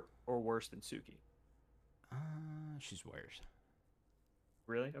better or worse than Suki? She's worse.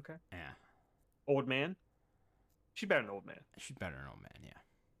 Really? Okay. Yeah. Old man? She's better than old man. She's better than old man, yeah.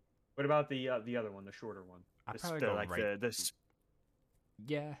 What about the other one, the shorter one? I'd This probably the go like right. this.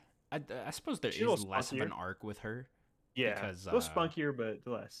 Yeah, I suppose there She's a is little less of an spunkier. arc with her Yeah, because a little spunkier, but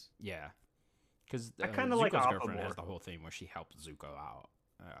less. yeah, because I kind of like Zuko's Appa girlfriend has more. the whole thing where she helps Zuko out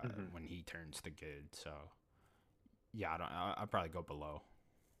Hmm. when he turns to good. So yeah, I'd probably go below.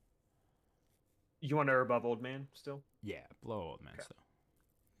 You want her above Old Man still? Yeah, below Old Man Okay. still.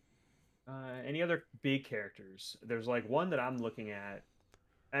 Any other big characters? There's like one that I'm looking at.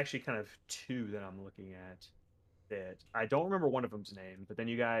 Actually, kind of two that I'm looking at that I don't remember one of them's name. But then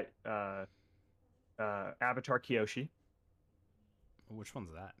you got Avatar Kyoshi. Which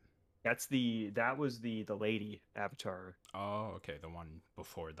one's that? That was the lady Avatar. Oh, okay, the one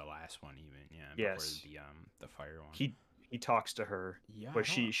before the last one, even before Yes, the fire one. he talks to her, Yeah, but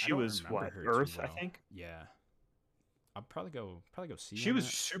I she don't was remember what, her too Earth, I well. think. Yeah, I'll probably go see She on was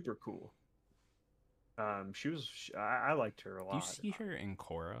that. super cool. I liked her a Do you lot. see her in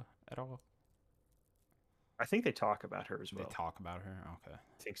Korra at all? I think they talk about her as They well. talk about her. Okay.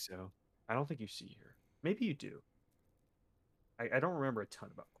 I think so. I don't think you see her. Maybe you do. I don't remember a ton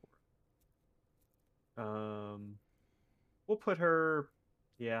about Korra. We'll put her.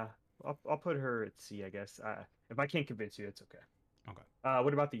 Yeah, I'll put her at C, I guess. If I can't convince you, it's okay. Okay.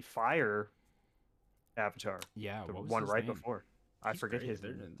 What about the Fire Avatar? Yeah. The What was one his right name? before. I He's forget great. his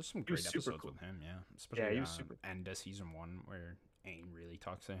name. There's some He was great super episodes cool. with him. Yeah, Yeah, especially he was super cool. end of season 1 where Aang really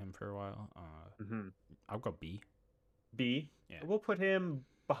talks to him for a while. Hmm. I'll go B. B. Yeah. We'll put him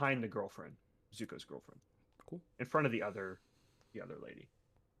behind the girlfriend, Zuko's girlfriend, Cool. in front of the other lady.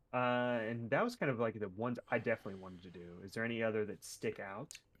 And that was kind of like the ones I definitely wanted to do. Is there any other that stick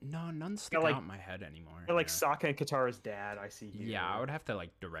out? No, none I stick like out in my head anymore. I like Sokka and Katara's dad. I see here. Yeah, I would have to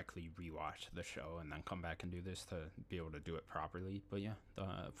like directly rewatch the show and then come back and do this to be able to do it properly. But yeah,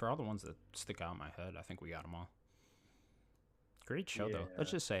 for all the ones that stick out in my head, I think we got them all. Great show though. Let's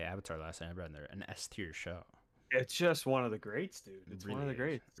Yeah. just say Avatar: Last Airbender, an S tier show. It's just one of the greats, dude. It It's one really of the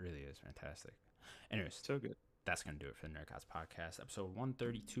is. greats. Really is fantastic. Anyways, So good. that's gonna do it for the Nerdcast podcast, episode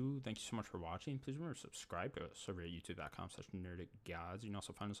 132. Thank you so much for watching. Please remember to subscribe to us over at youtube.com/nerdicgods. You can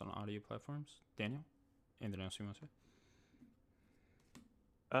also find us on audio platforms. Daniel, anything else you want to say?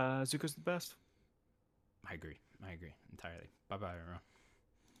 Zuko's the best. I agree entirely. Bye bye, everyone.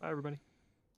 Bye, everybody.